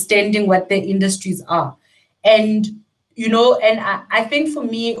understanding what the industries are. And, you know, and I think for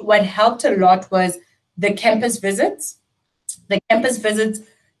me, what helped a lot was the campus visits. The campus visits,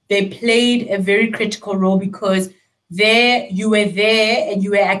 they played a very critical role because there you were there and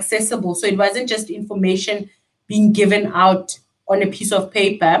you were accessible. So it wasn't just information being given out on a piece of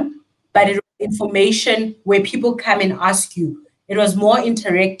paper, but it was information where people come and ask you. It was more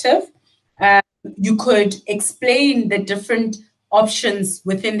interactive. You could explain the different options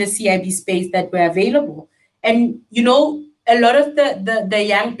within the CIB space that were available. And, you know, a lot of the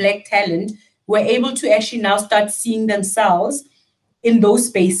young Black talent were able to actually now start seeing themselves in those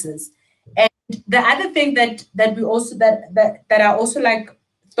spaces. And the other thing that we also that I also like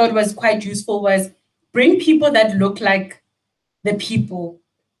thought was quite useful was bring people that look like the people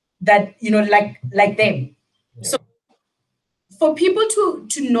that, you know, like them. Yeah. So for people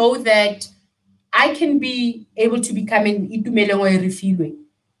to know that I can be able to become an Itumeleng or a Refiloe,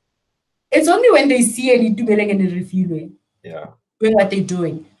 it's only when they see an Itumeleng and a Refiloe doing what they're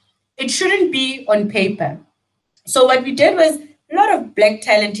doing. It shouldn't be on paper. So what we did was a lot of Black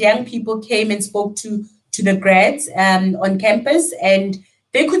talent, young people came and spoke to the grads on campus, and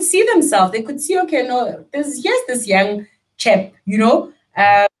they could see themselves. They could see, okay, no, here's this young chap, you know,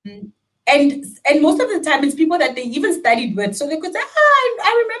 and most of the time it's people that they even studied with. So they could say,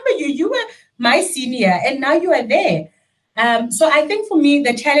 I remember you. You were my senior, and now you are there. So I think for me,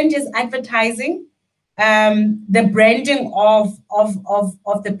 the challenge is advertising, the branding of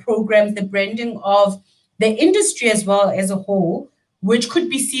the programs, the branding of the industry as well as a whole, which could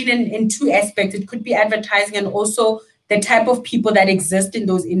be seen in two aspects. It could be advertising and also the type of people that exist in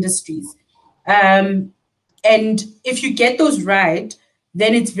those industries. And if you get those right,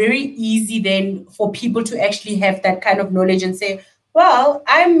 then it's very easy then for people to actually have that kind of knowledge and say, well,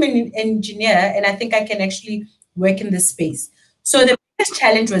 I'm an engineer and I think I can actually work in this space. So the biggest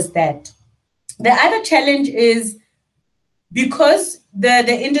challenge was that. The other challenge is because the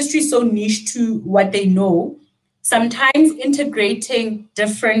industry is so niche to what they know, sometimes integrating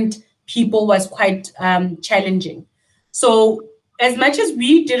different people was quite challenging. So as much as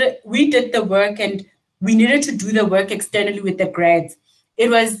we did the work and we needed to do the work externally with the grads, it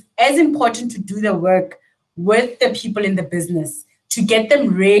was as important to do the work with the people in the business to get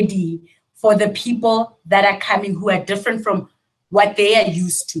them ready for the people that are coming who are different from what they are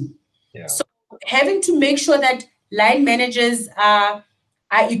used to. Yeah. So having to make sure that line managers are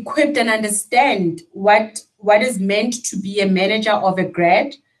equipped and understand what is meant to be a manager of a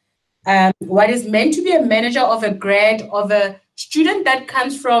grad, what is meant to be a manager of a grad of a student that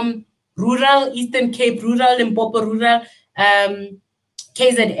comes from rural Eastern Cape, rural Limpopo, rural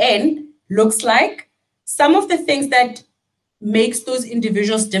KZN looks like, some of the things that makes those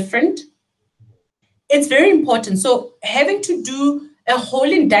individuals different. It's very important. So having to do a whole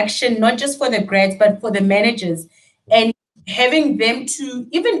induction, not just for the grads, but for the managers, and having them to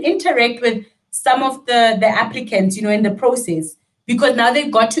even interact with some of the applicants, you know, in the process, because now they've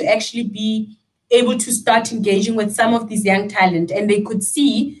got to actually be able to start engaging with some of these young talent, and they could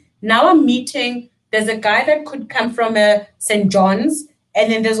see, now I'm meeting, there's a guy that could come from a St. John's, and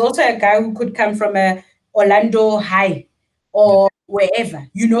then there's also a guy who could come from a Orlando High or wherever,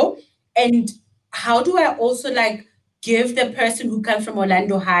 you know, and how do I also like give the person who comes from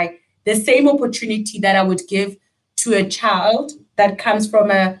Orlando High the same opportunity that I would give to a child that comes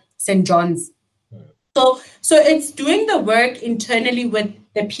from a St. John's? So it's doing the work internally with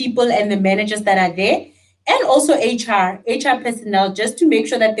the people and the managers that are there, and also HR personnel, just to make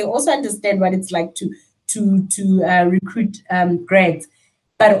sure that they also understand what it's like to recruit grads,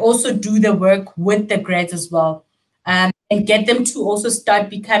 but also do the work with the grads as well. And get them to also start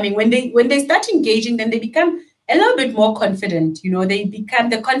becoming, when they start engaging, then they become a little bit more confident. You know,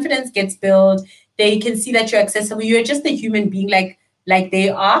 the confidence gets built. They can see that you're accessible. You're just a human being like they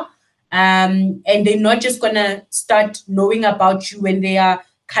are. And they're not just gonna start knowing about you when they are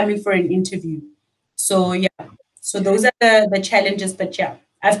coming for an interview. So yeah, so those are the challenges, but yeah,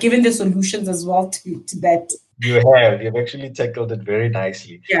 I've given the solutions as well to that. You've actually tackled it very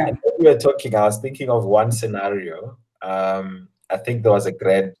nicely. Yeah. And when we were talking, I was thinking of one scenario. I think there was a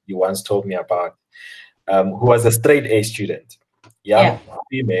grad you once told me about, who was a straight A student, young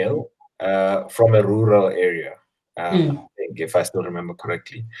female, from a rural area. I think, if I still remember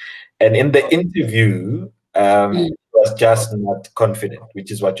correctly. And in the interview, was just not confident,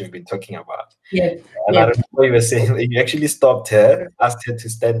 which is what you've been talking about. Yeah. And I remember you were saying that you actually stopped her, asked her to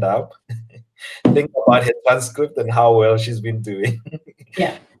stand up, think about her transcript and how well she's been doing.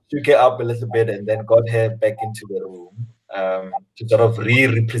 Yeah. Took her up a little bit and then got her back into the room to sort of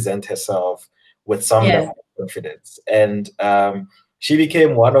re-represent herself with some level of confidence. And she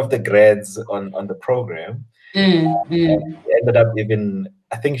became one of the grads on the program. She ended up even,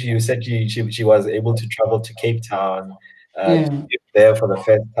 I think you said she was able to travel to Cape Town, to live there for the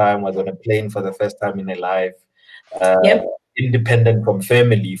first time, was on a plane for the first time in her life, Yep. independent from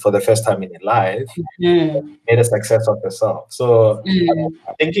family for the first time in her life, made a success of herself. So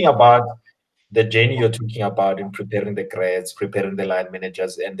thinking about the journey you're talking about in preparing the grads, preparing the line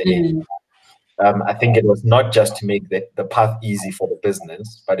managers and the I think it was not just to make the path easy for the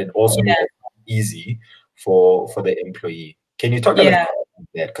business, but it also made it easy for the employee. Can you talk a little bit about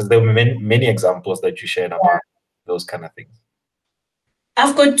that? Because there were many examples that you shared about those kind of things.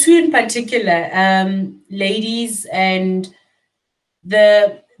 I've got two in particular, ladies, and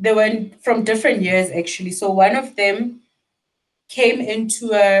they were from different years actually. So one of them came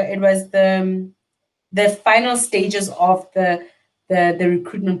into it was the final stages of the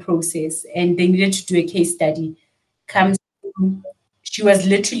recruitment process, and they needed to do a case study. Comes, she was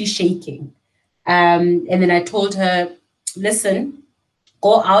literally shaking, and then I told her, "Listen,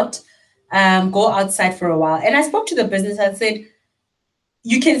 go out, go outside for a while." And I spoke to the business. I said,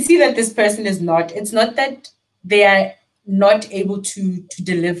 "You can see that this person is not. It's not that they are not able to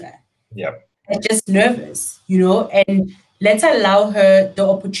deliver. Yeah, they're just nervous, and let's allow her the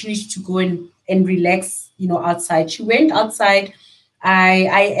opportunity to go and relax, outside." She went outside.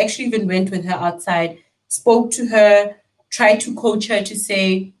 I actually even went with her outside, spoke to her, tried to coach her to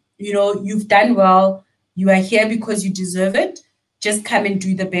say, "You've done well. You are here because you deserve it. Just come and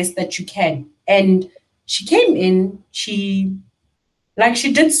do the best that you can." And she came in, she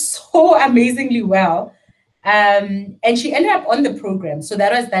did so amazingly well. And she ended up on the program. So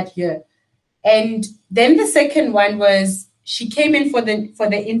that was that year. And then the second one was she came in for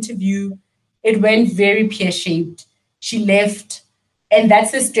the interview. It went very pear-shaped. She left, and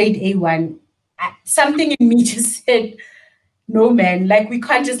that's a straight A one. Something in me just said, "No, man, like we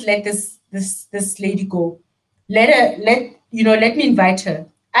can't just let this lady go. Let me invite her."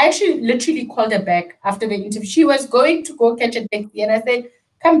 I actually literally called her back after the interview. She was going to go catch a taxi, and I said,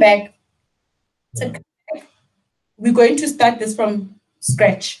 "Come back." So we're going to start this from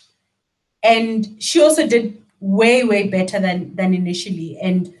scratch. And she also did way, way better than initially.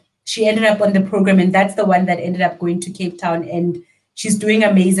 And she ended up on the program, and that's the one that ended up going to Cape Town. And she's doing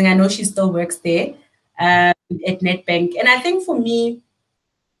amazing. I know she still works there at Nedbank. And I think for me,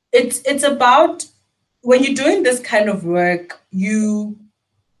 it's about when you're doing this kind of work, you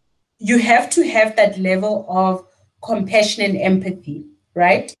have to have that level of compassion and empathy,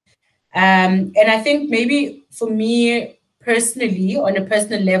 right? And I think maybe for me personally, on a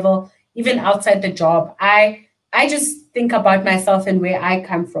personal level, even outside the job, I just think about myself and where I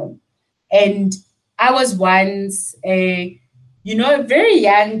come from. And I was once a very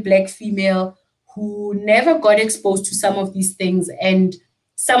young Black female who never got exposed to some of these things, and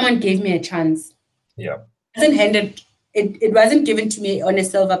someone gave me a chance. Yeah. It wasn't given to me on a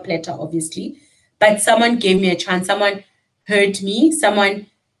silver platter, obviously, but someone gave me a chance. Someone heard me. Someone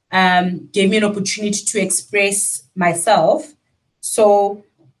gave me an opportunity to express myself. So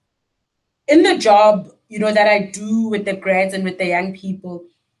in the job, that I do with the grads and with the young people,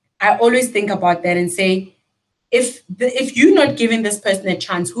 I always think about that and say, if you're not giving this person a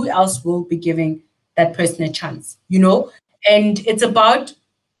chance, who else will be giving that person a chance? And it's about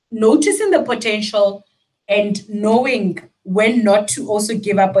noticing the potential and knowing when not to also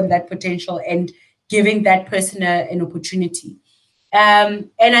give up on that potential and giving that person an opportunity.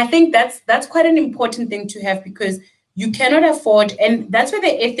 And I think that's quite an important thing to have, because you cannot afford, and that's where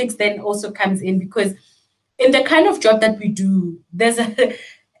the ethics then also comes in, because in the kind of job that we do,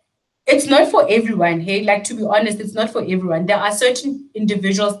 it's not for everyone. Hey, like, to be honest, it's not for everyone. There are certain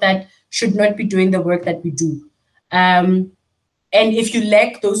individuals that should not be doing the work that we do. And if you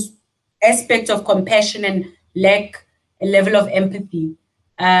lack those aspects of compassion and lack a level of empathy,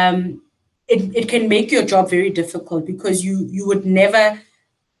 it can make your job very difficult, because you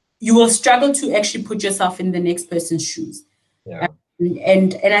will struggle to actually put yourself in the next person's shoes. Yeah.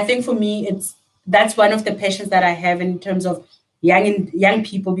 And I think for me, that's one of the passions that I have in terms of young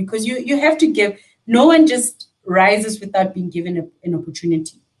people, because you have to give. No one just rises without being given an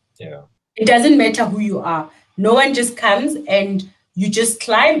opportunity. Yeah. It doesn't matter who you are. No one just comes and you just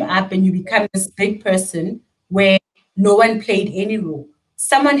climb up and you become this big person where no one played any role.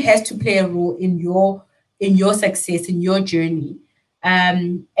 Someone has to play a role in your success, in your journey.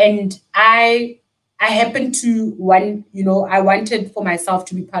 And I happen to I wanted for myself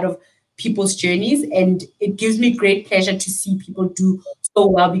to be part of people's journeys, and it gives me great pleasure to see people do so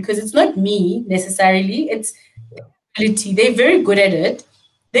well, because it's not me necessarily, it's ability. They're very good at it.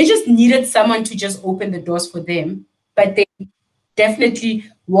 They just needed someone to just open the doors for them, but they definitely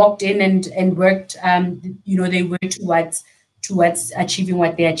walked in and worked, they were towards achieving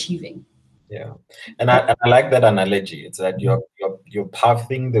what they're achieving. Yeah, and I like that analogy. It's that you're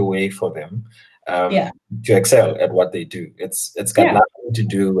paving the way for them to excel at what they do. It's got nothing to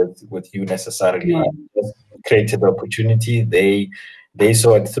do with you necessarily. You just created the opportunity. They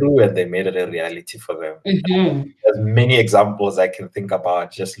saw it through and they made it a reality for them. There's many examples I can think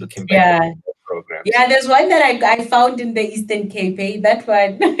about just looking back at the programs. Yeah, there's one that I found in the Eastern Cape. That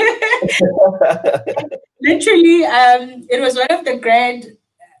one. Literally, it was one of the grad,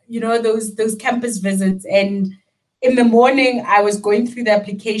 those campus visits, and in the morning I was going through the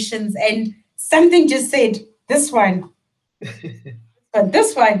applications and something just said this one. But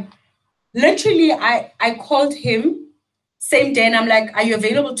this one, literally, I called him same day and I'm like, are you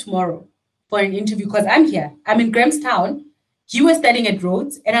available tomorrow for an interview? Because I'm here. I'm in Grahamstown. He was studying at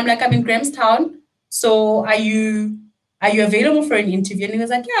Rhodes and I'm like, I'm in Grahamstown. So are you available for an interview? And he was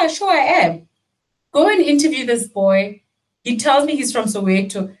like, yeah, sure I am. Go and interview this boy. He tells me he's from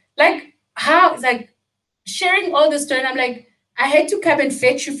Soweto. Like, how? It's like sharing all this story. And I'm like, I had to come and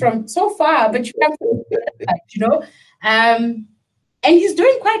fetch you from so far, but you have to, and he's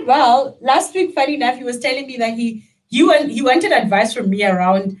doing quite well. Last week, funny enough, he was telling me that he wanted advice from me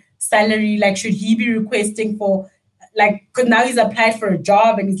around salary. Like, should he be requesting for, like, because now he's applied for a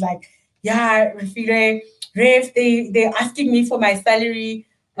job and he's like, yeah, Refiloe, Ref, they're asking me for my salary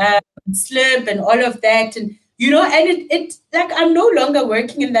slip and all of that. And, and it like, I'm no longer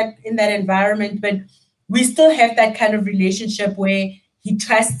working in that environment, but we still have that kind of relationship where he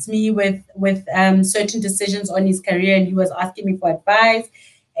trusts me with certain decisions on his career, and he was asking me for advice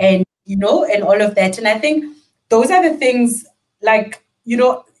and, and all of that. And I think those are the things, like,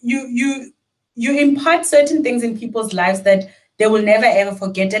 you impart certain things in people's lives that they will never, ever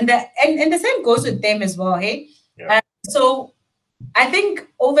forget. And the same goes with them as well, hey? Yeah. So I think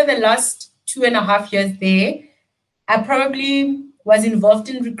over the last 2.5 years there, I probably was involved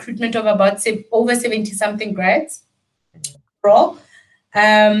in recruitment of about over 70-something grads.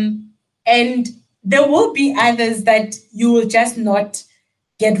 And there will be others that you will just not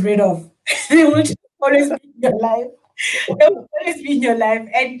get rid of. They will just always be in your life. They will always be in your life.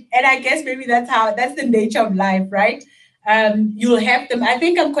 And I guess maybe that's the nature of life, right? You'll have them. I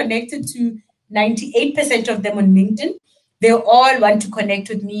think I'm connected to 98% of them on LinkedIn. They all want to connect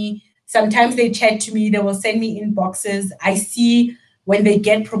with me. Sometimes they chat to me. They will send me inboxes. I see when they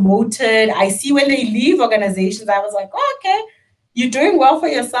get promoted. I see when they leave organizations. I was like, oh, okay, you're doing well for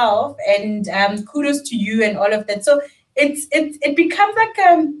yourself, and kudos to you and all of that. So it becomes like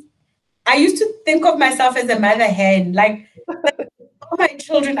I used to think of myself as a mother hen, like all my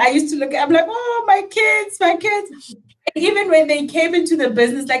children. I used to look at, I'm like, oh, my kids. And even when they came into the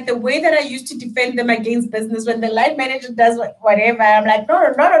business, like the way that I used to defend them against business, when the line manager does whatever, I'm like,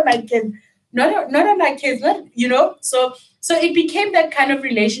 no, not on my kids, not on my kids, So it became that kind of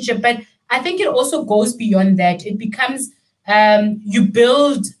relationship. But I think it also goes beyond that. It becomes you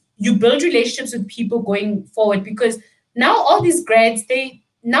build relationships with people going forward, because now all these grads, they're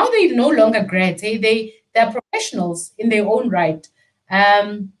no longer grads. They're professionals in their own right.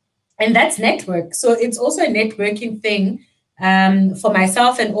 And that's network. So it's also a networking thing for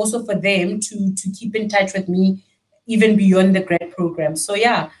myself and also for them to keep in touch with me even beyond the grad program. So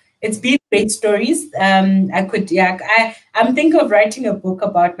yeah, it's been great stories. I'm thinking of writing a book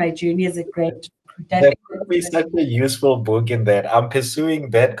about my journey as a grad. That could be such a useful book in that. I'm pursuing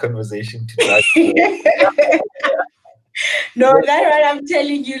that conversation to try. No, that's what I'm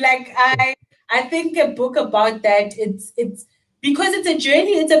telling you. Like I think a book about that, it's because it's a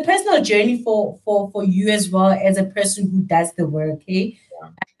journey, it's a personal journey for you as well, as a person who does the work. Okay.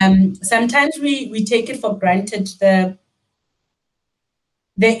 Sometimes we take it for granted, the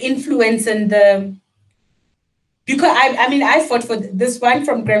influence and because I fought for this one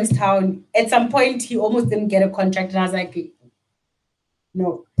from Grahamstown. At some point, he almost didn't get a contract, and I was like,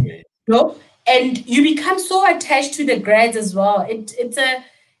 no. And you become so attached to the grads as well. It's a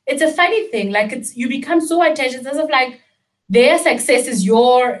funny thing. Like you become so attached. It's as if like their success is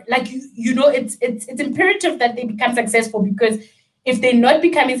your, like it's imperative that they become successful, because if they're not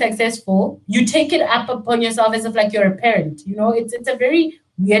becoming successful, you take it up upon yourself as if like you're a parent. It's a very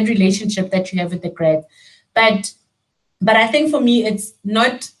weird relationship that you have with the grads. But I think for me, it's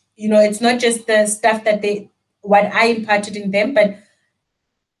not, it's not just the stuff that what I imparted in them, but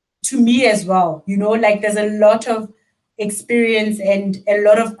to me as well, like there's a lot of experience and a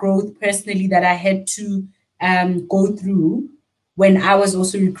lot of growth personally that I had to go through when I was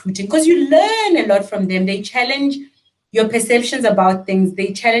also recruiting, because you learn a lot from them. They challenge your perceptions about things.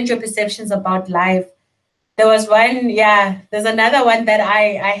 They challenge your perceptions about life. There was one, yeah. There's another one that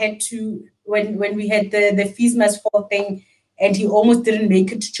I had to when we had the fees must fall thing, and he almost didn't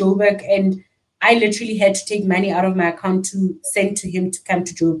make it to Joburg, and I literally had to take money out of my account to send to him to come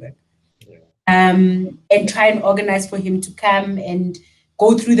to Joburg, and try and organize for him to come and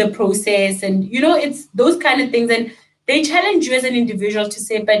go through the process, and it's those kind of things, and they challenge you as an individual to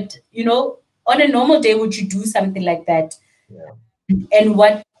say, but on a normal day, would you do something like that? Yeah. And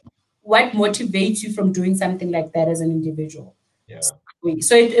what motivates you from doing something like that as an individual? Yeah.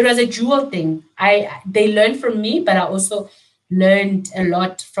 So it was a dual thing. They learned from me, but I also learned a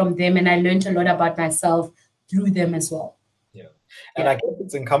lot from them, and I learned a lot about myself through them as well. Yeah. And I guess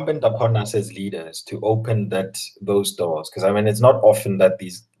it's incumbent upon us as leaders to open those doors, because I mean it's not often that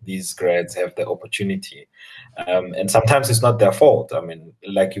these grads have the opportunity, and sometimes it's not their fault. I mean,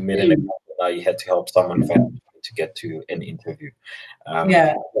 like you made an example, now you had to help someone to get to an interview.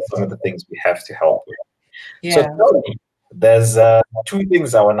 Some of the things we have to help with. Yeah. So tell me, there's two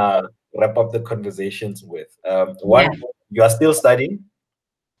things I want to wrap up the conversations with. One, you are still studying.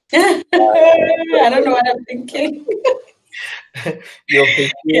 I don't know what I'm thinking. Your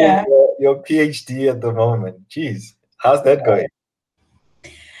PhD at the moment. Jeez, how's that going?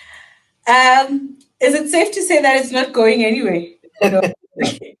 Is it safe to say that it's not going anyway? No.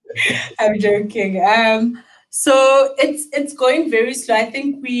 I'm joking. So it's going very slow. I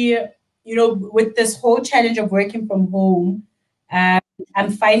think with this whole challenge of working from home,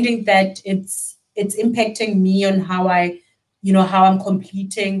 I'm finding that it's impacting me on how how I'm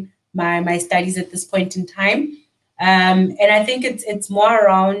completing my studies at this point in time. And I think it's more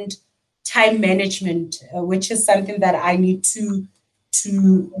around time management, which is something that I need to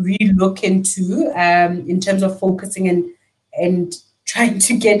really look into, in terms of focusing and trying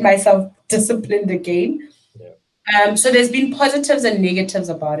to get myself disciplined again. So there's been positives and negatives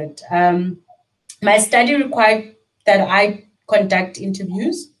about it. My study required that I conduct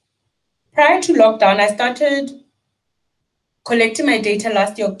interviews. Prior to lockdown, I started collecting my data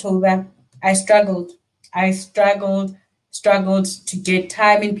last year, October. I struggled to get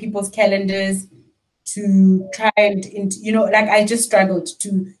time in people's calendars, to try and, I just struggled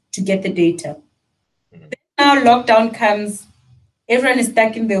to get the data. Now lockdown comes, everyone is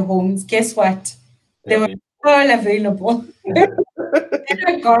stuck in their homes. Guess what? They were all available. Then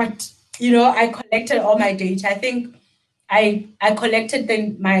I collected all my data. I think I collected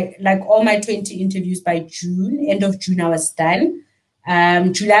all my 20 interviews by June. End of June, I was done.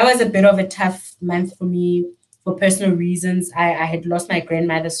 July was a bit of a tough month for me for personal reasons. I had lost my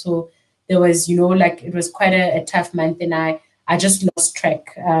grandmother, so there was, it was quite a tough month, and I just lost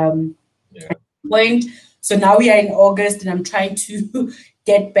track. Point. So now we are in August, and I'm trying to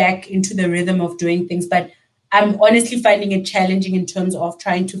get back into the rhythm of doing things, but I'm honestly finding it challenging in terms of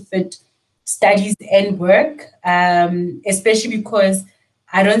trying to fit studies and work, especially because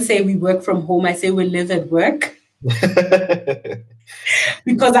I don't say we work from home, I say we live at work.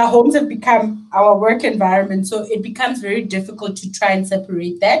 Because our homes have become our work environment. So it becomes very difficult to try and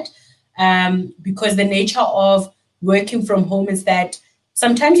separate that, because the nature of working from home is that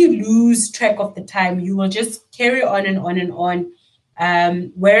sometimes you lose track of the time. You will just carry on and on and on.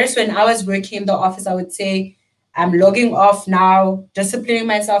 Whereas when I was working in the office, I would say, I'm logging off now, disciplining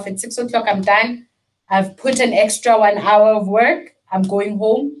myself at 6 o'clock, I'm done. I've put an extra 1 hour of work. I'm going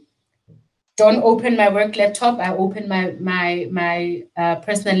home. Don't open my work laptop. I open my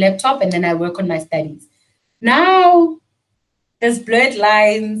personal laptop, and then I work on my studies. Now there's blurred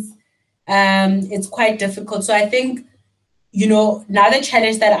lines. It's quite difficult. So I think, now the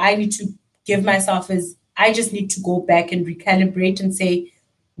challenge that I need to give myself is I just need to go back and recalibrate and say,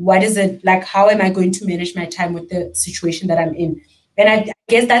 what is it like? How am I going to manage my time with the situation that I'm in? And I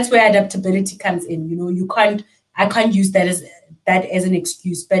guess that's where adaptability comes in. I can't use that as an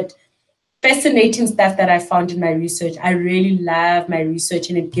excuse. But fascinating stuff that I found in my research. I really love my research,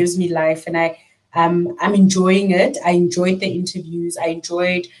 and it gives me life, and I'm enjoying it. I enjoyed the interviews. I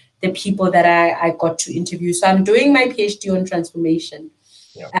enjoyed the people that I got to interview. So I'm doing my PhD on transformation.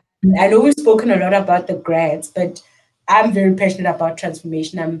 I know we've spoken a lot about the grads, but I'm very passionate about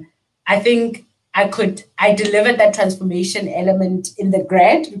transformation. I think I delivered that transformation element in the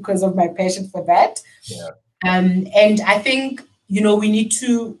grad because of my passion for that. And I think, we need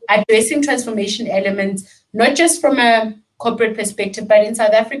to addressing transformation elements, not just from a corporate perspective, but in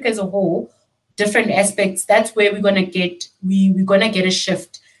South Africa as a whole, different aspects. That's where we're gonna get a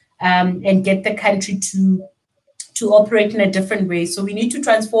shift, and get the country to operate in a different way. So we need to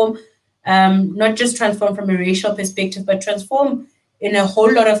transform, not just transform from a racial perspective, but transform in a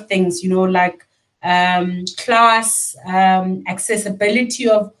whole lot of things, like class, accessibility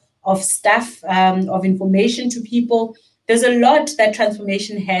of stuff, of information to people. There's a lot that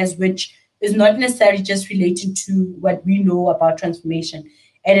transformation has, which is not necessarily just related to what we know about transformation.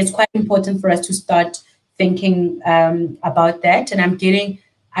 And it's quite important for us to start thinking about that. And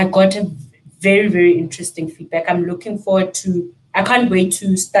I got a very, very interesting feedback. I'm looking forward to, I can't wait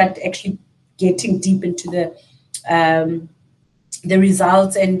to start actually getting deep into the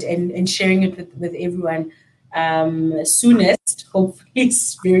results and sharing it with everyone soonest, hopefully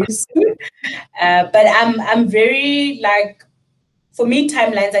very soon. But I'm very, like, for me,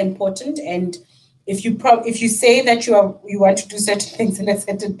 timelines are important. And if you say that you want to do certain things in a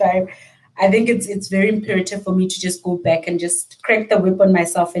certain time, I think it's very imperative for me to just go back and just crack the whip on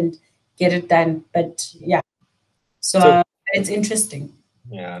myself and get it done. But yeah, so it's interesting.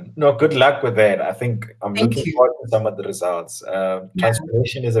 Yeah, no, good luck with that. I think I'm Thank looking you. forward to some of the results.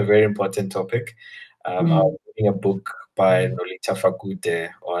 Transformation is a very important topic. I was reading a book by Nolita Fakute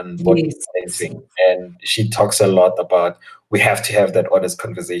on body Yes. painting, and she talks a lot about we have to have that honest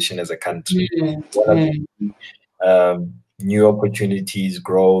conversation as a country. We want to see new opportunities,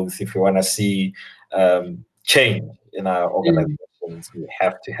 growth. If we want to see change in our organizations, we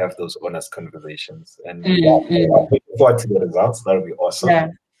have to have those honest conversations. And I'm looking forward to the results. That'll be awesome. Yeah.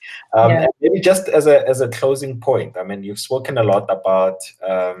 And maybe just as a closing point, I mean, you've spoken a lot about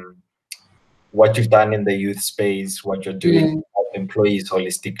what you've done in the youth space, what you're doing with employees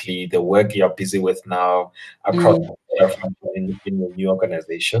holistically, the work you're busy with now across in your new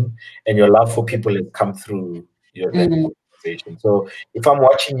organization, and your love for people has come through your organization. So if I'm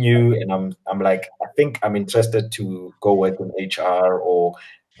watching you and I'm like, I think I'm interested to go work in HR or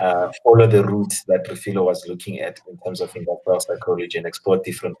follow the route that Refiloe was looking at in terms of industrial psychology and explore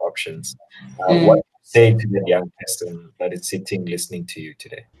different options, what do you say to the young person that is sitting listening to you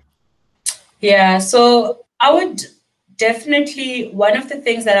today? Yeah, so I would definitely, one of the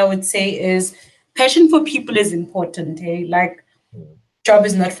things that I would say is passion for people is important. Hey? Like, job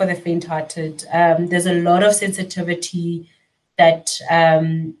is not for the faint-hearted. There's a lot of sensitivity that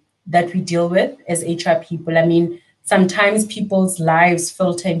that we deal with as HR people. I mean, sometimes people's lives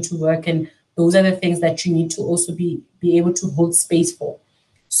filter into work, and those are the things that you need to also be able to hold space for.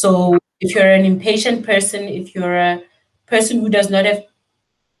 So if you're an impatient person, if you're a person who does not have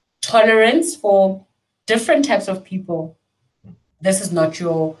tolerance for different types of people, this is not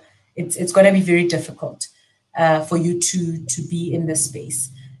your, it's going to be very difficult for you to be in this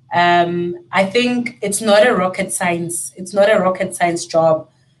space. I think it's not a rocket science. It's not a rocket science job.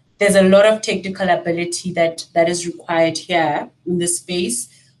 There's a lot of technical ability that is required here in this space,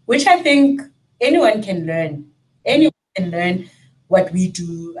 which I think anyone can learn. Anyone can learn what we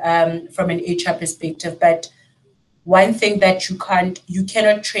do from an HR perspective. But one thing that you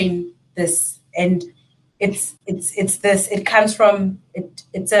cannot train this, and it's this, it comes from,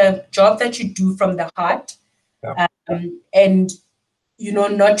 it's a job that you do from the heart. And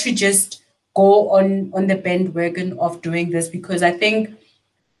not to just go on the bandwagon of doing this, because I think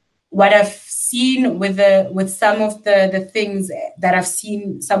what I've seen with some of the things that I've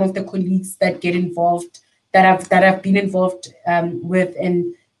seen, some of the colleagues that get involved, that I've been involved with,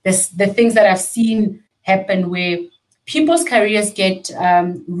 and the things that I've seen happen where people's careers get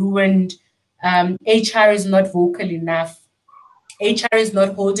ruined. HR is not vocal enough. HR is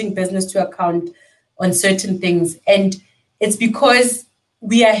not holding business to account on certain things, and it's because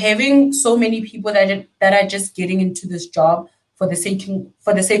we are having so many people that are just getting into this job for the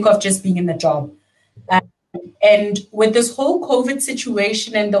sake of just being in the job. And with this whole COVID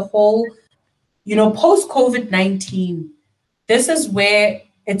situation and the whole, post COVID-19, this is where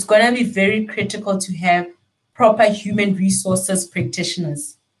it's going to be very critical to have proper human resources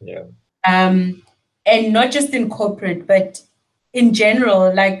practitioners. Yeah. And not just in corporate, but in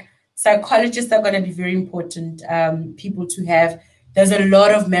general, like psychologists are going to be very important people to have. There's a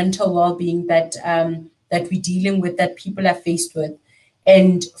lot of mental well-being that we're dealing with, that people are faced with.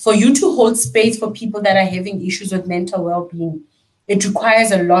 And for you to hold space for people that are having issues with mental well-being, it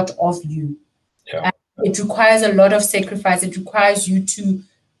requires a lot of you. Yeah. It requires a lot of sacrifice. It requires you to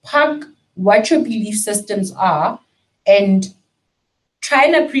park what your belief systems are and try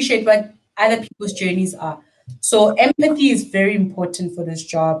and appreciate what other people's journeys are. So empathy is very important for this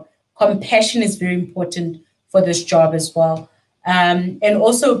job. Compassion is very important for this job as well. And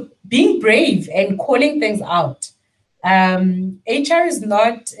also being brave and calling things out. HR is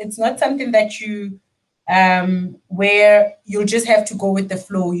it's not something that you, where you'll just have to go with the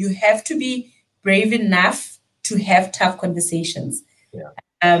flow. You have to be brave enough to have tough conversations. Yeah.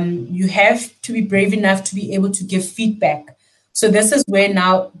 You have to be brave enough to be able to give feedback. So this is where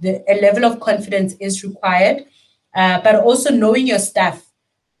now a level of confidence is required, but also knowing your staff.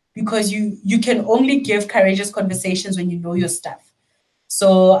 because you can only give courageous conversations when you know your stuff.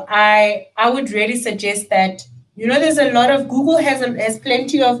 So I would really suggest that, there's a lot of, Google has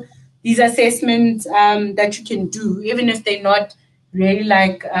plenty of these assessments that you can do, even if they're not really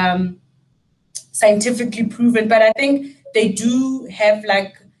like scientifically proven, but I think they do have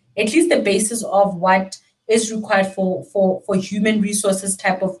like at least the basis of what is required for human resources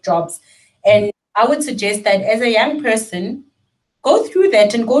type of jobs. And I would suggest that as a young person, go through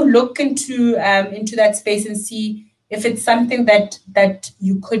that and go look into that space and see if it's something that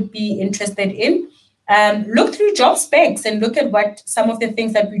you could be interested in. Look through job specs and look at what some of the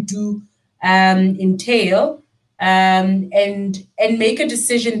things that we do entail, and make a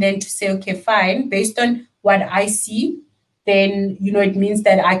decision then to say, okay, fine, based on what I see, then it means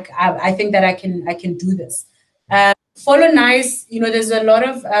that I think that I can do this. Follow nice. There's a lot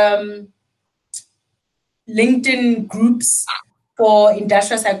of LinkedIn groups for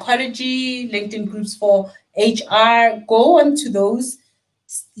industrial psychology, LinkedIn groups for HR. Go onto those,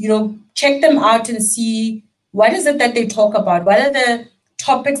 check them out and see what is it that they talk about. What are the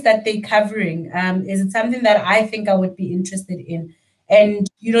topics that they're covering? Is it something that I think I would be interested in? And,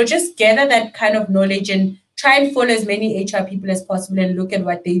 just gather that kind of knowledge and try and follow as many HR people as possible and look at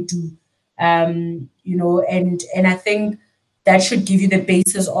what they do. And I think that should give you the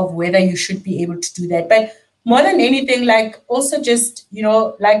basis of whether you should be able to do that. But more than anything, like also just,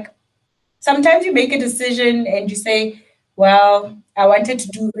 like sometimes you make a decision and you say, well, I wanted to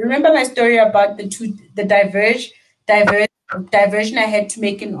do, remember my story about the diversion I had to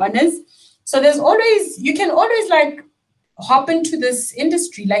make in honors. So you can always like hop into this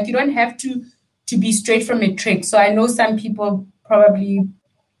industry. Like you don't have to be straight from a trick. So I know some people probably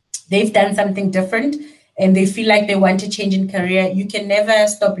they've done something different and they feel like they want to change in career. You can never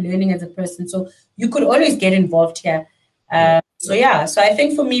stop learning as a person. So you could always get involved here. So I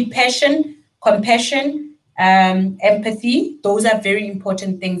think for me, passion, compassion, empathy, those are very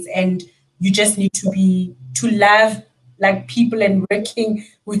important things. And you just need to love like people and working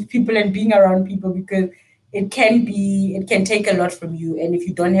with people and being around people, because it can take a lot from you. And if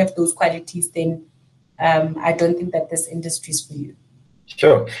you don't have those qualities, then I don't think that this industry is for you.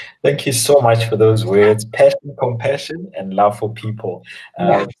 Sure. Thank you so much for those words. Passion, compassion, and love for people.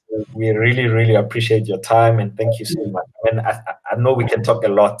 We really, really appreciate your time, and thank you so much. I mean, I know we can talk a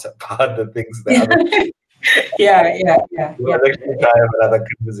lot about the things that other We'll actually try to have another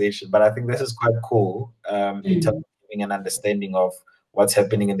conversation, but I think this is quite cool in terms of giving an understanding of what's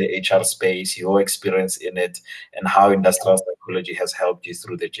happening in the HR space, your experience in it, and how industrial psychology has helped you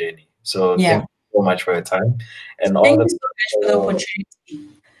through the journey. So thank you so much for your time. And thank you so much for the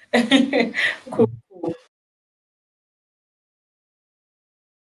opportunity. Cool.